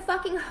this. You're the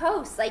fucking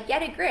host. Like,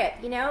 get a grip,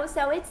 you know?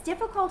 So it's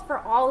difficult for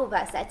all of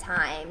us at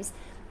times.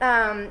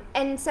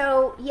 And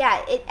so,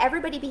 yeah,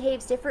 everybody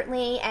behaves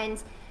differently.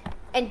 And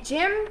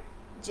Jim,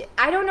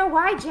 I don't know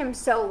why Jim's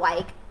so,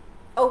 like,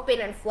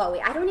 open and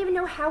flowy. I don't even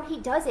know how he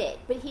does it,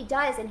 but he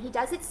does, and he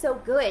does it so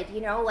good,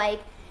 you know? Like,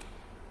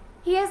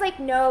 he has, like,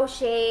 no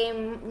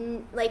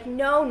shame, like,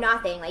 no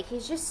nothing. Like,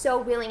 he's just so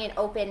willing and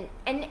open.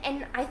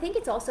 And I think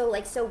it's also,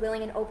 like, so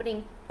willing and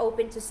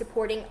open to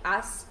supporting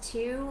us,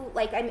 too.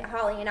 Like, I mean,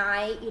 Holly and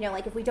I, you know,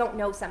 like, if we don't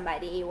know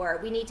somebody or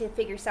we need to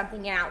figure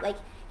something out, like,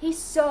 he's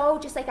so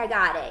just like, I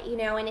got it, you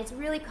know? And it's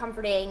really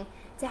comforting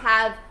to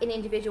have an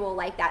individual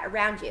like that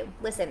around you.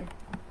 Listen,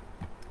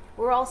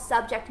 we're all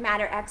subject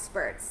matter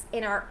experts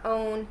in our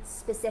own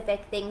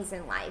specific things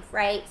in life,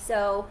 right?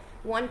 So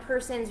one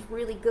person's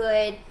really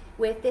good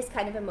with this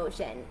kind of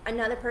emotion.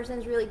 Another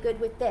person's really good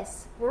with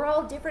this. We're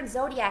all different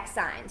zodiac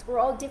signs. We're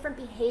all different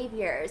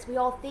behaviors. We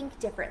all think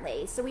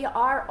differently. So we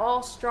are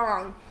all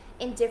strong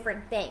in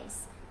different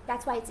things.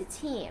 That's why it's a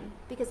team,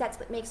 because that's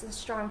what makes us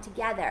strong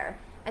together.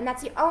 And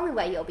that's the only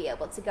way you'll be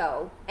able to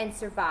go and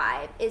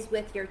survive, is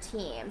with your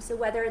team. So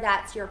whether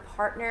that's your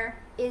partner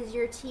is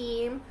your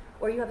team,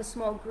 or you have a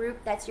small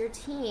group that's your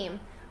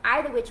team,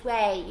 either which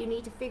way, you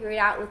need to figure it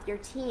out with your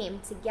team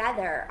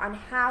together on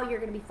how you're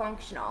going to be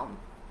functional.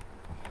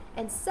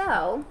 And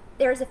so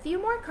there's a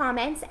few more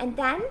comments, and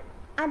then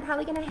I'm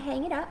probably going to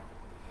hang it up.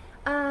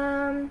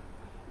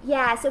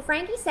 Yeah, so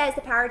Frankie says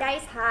the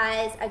Paradise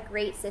has a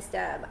great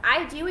system.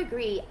 I do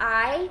agree.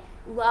 I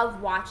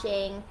love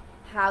watching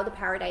how the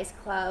Paradise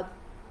Club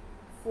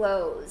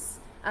flows.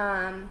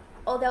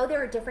 Although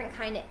they're a different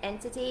kind of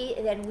entity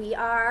than we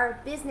are,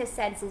 business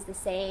sense is the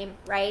same,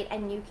 right?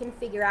 And you can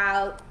figure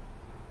out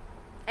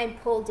and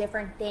pull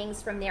different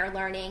things from their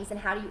learnings and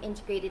how do you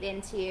integrate it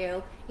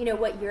into, you know,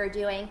 what you're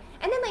doing.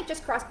 And then, like,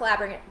 just cross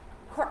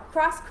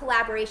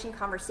collaboration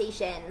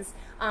conversations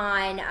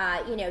on,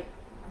 you know,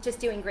 just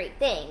doing great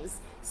things.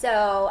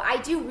 So I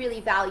do really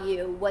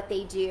value what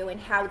they do and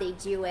how they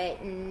do it,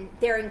 and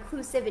their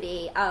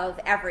inclusivity of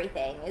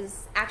everything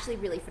is actually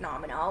really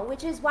phenomenal,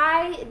 which is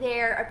why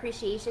their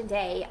Appreciation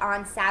Day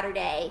on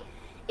Saturday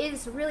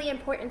is really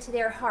important to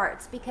their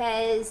hearts,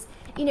 because,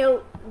 you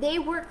know, they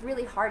work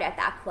really hard at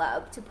that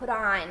club to put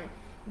on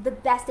the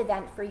best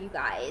event for you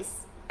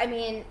guys. I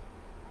mean,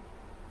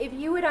 if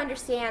you would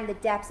understand the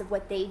depths of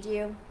what they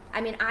do,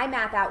 I mean, I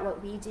map out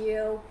what we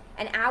do,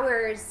 and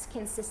ours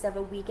consists of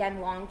a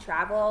weekend-long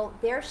travel.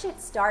 Their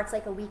shit starts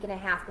like a week and a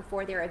half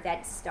before their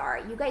events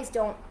start. You guys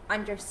don't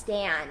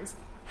understand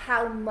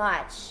how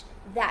much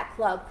that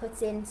club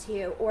puts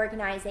into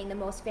organizing the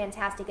most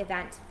fantastic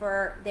event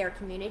for their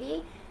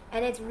community.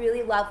 And it's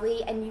really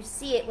lovely, and you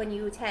see it when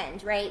you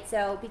attend, right?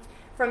 So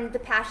from the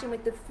passion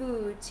with the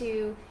food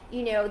to,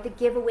 you know, the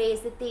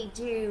giveaways that they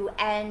do,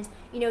 and,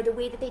 you know, the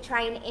way that they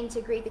try and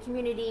integrate the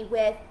community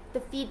with the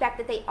feedback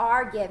that they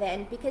are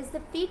given, because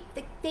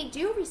they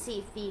do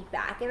receive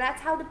feedback, and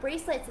that's how the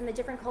bracelets and the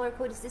different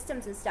color-coded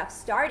systems and stuff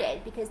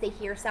started, because they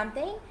hear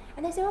something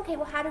and they say, okay,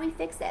 well, how do we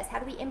fix this? How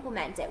do we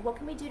implement it? What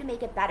can we do to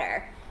make it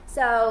better?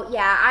 So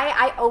yeah,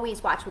 I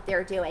always watch what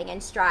they're doing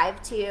and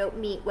strive to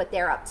meet what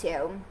they're up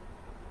to.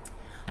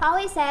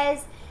 Holly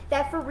says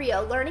that for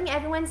real, learning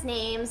everyone's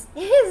names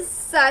is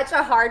such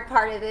a hard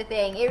part of the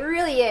thing. It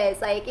really is.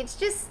 Like, it's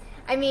just,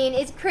 I mean,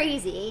 it's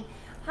crazy.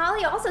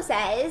 Holly also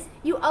says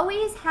you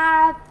always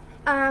have,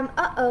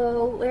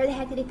 where the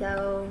heck did it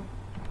go?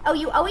 Oh,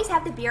 you always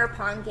have the beer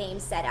pong game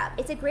set up.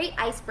 It's a great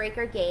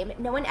icebreaker game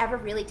no one ever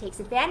really takes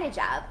advantage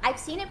of. I've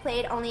seen it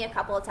played only a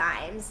couple of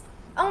times.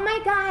 Oh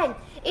my God,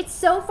 it's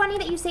so funny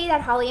that you say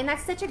that, Holly, and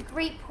that's such a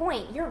great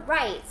point. You're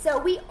right. So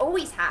we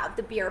always have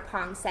the beer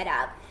pong set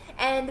up,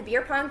 and the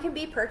beer pong can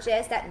be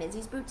purchased at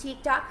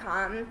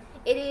Mizzy'sBoutique.com.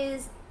 It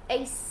is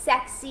a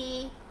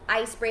sexy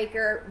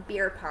icebreaker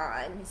beer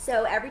pong.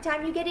 So every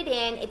time you get it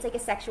in, it's like a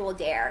sexual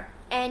dare.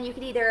 And you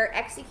can either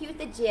execute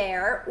the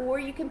dare, or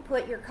you can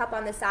put your cup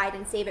on the side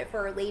and save it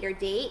for a later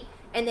date,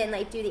 and then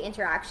like do the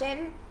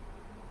interaction.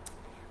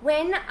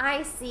 When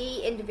I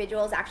see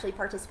individuals actually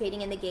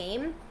participating in the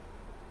game,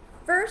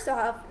 first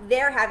off,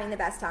 they're having the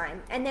best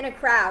time, and then a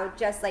crowd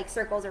just like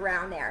circles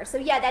around there. So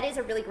yeah, that is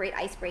a really great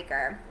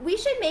icebreaker. We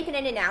should make an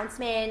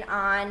announcement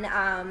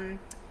on,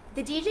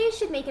 the DJs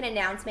should make an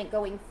announcement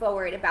going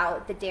forward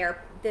about the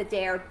dare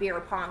beer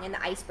pong and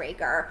the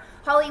icebreaker.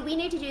 Holly, we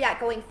need to do that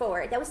going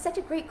forward. That was such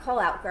a great call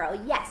out, girl.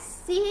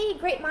 Yes, see,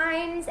 great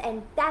minds,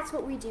 and that's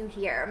what we do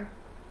here.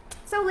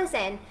 So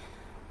listen,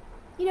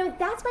 you know,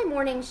 that's my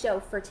morning show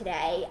for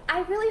today.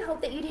 I really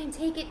hope that you didn't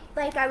take it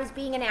like I was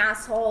being an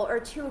asshole or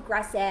too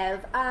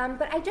aggressive,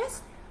 but I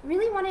just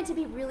really wanted to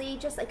be really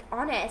just like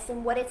honest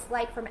in what it's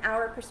like from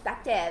our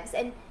perspectives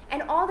and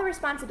all the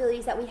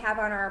responsibilities that we have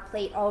on our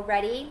plate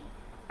already,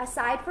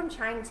 aside from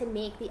trying to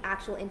make the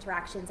actual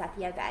interactions at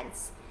the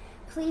events.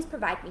 Please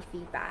provide me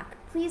feedback.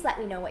 Please let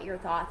me know what your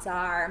thoughts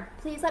are.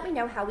 Please let me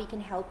know how we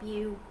can help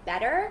you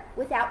better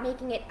without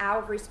making it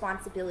our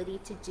responsibility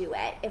to do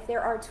it. If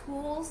there are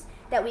tools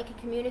that we can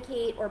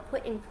communicate or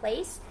put in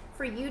place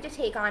for you to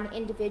take on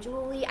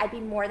individually, I'd be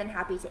more than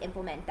happy to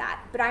implement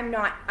that. But I'm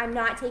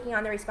not taking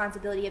on the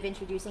responsibility of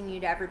introducing you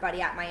to everybody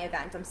at my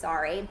event. I'm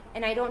sorry.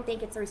 And I don't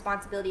think it's the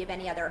responsibility of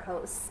any other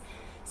hosts.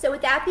 So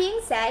with that being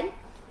said,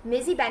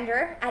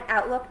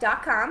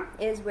 MizzyBender@Outlook.com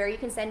is where you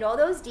can send all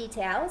those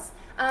details.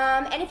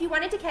 And if you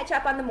wanted to catch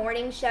up on the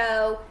morning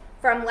show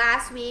from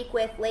last week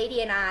with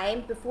Lady and I,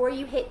 before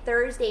you hit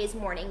Thursday's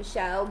morning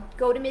show,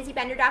 go to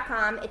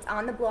MizzyBender.com. It's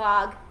on the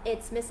blog.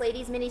 It's Miss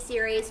Lady's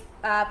mini-series,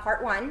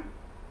 part 1.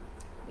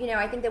 You know,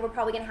 I think that we're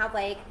probably going to have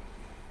like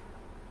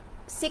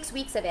 6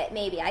 weeks of it,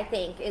 maybe, I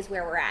think, is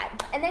where we're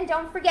at. And then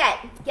don't forget,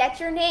 get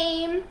your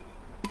name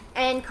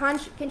and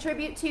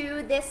contribute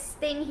to this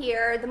thing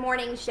here, the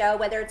morning show,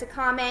 whether it's a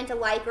comment, a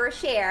like, or a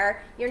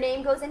share. Your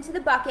name goes into the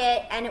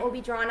bucket, and it will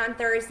be drawn on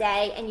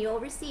Thursday, and you'll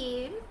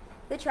receive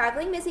the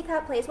Traveling Mizzy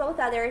Cup Plays Well With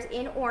Others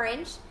in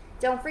orange.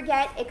 Don't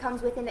forget, it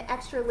comes with an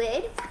extra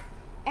lid,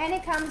 and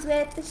it comes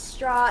with the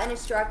straw and a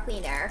straw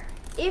cleaner.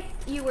 If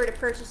you were to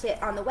purchase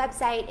it on the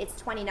website,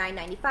 it's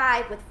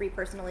 $29.95 with free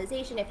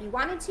personalization if you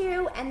wanted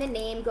to, and the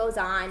name goes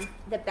on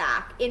the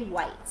back in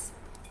white.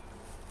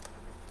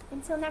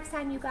 Until next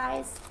time, you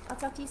guys, I'll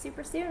talk to you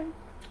super soon.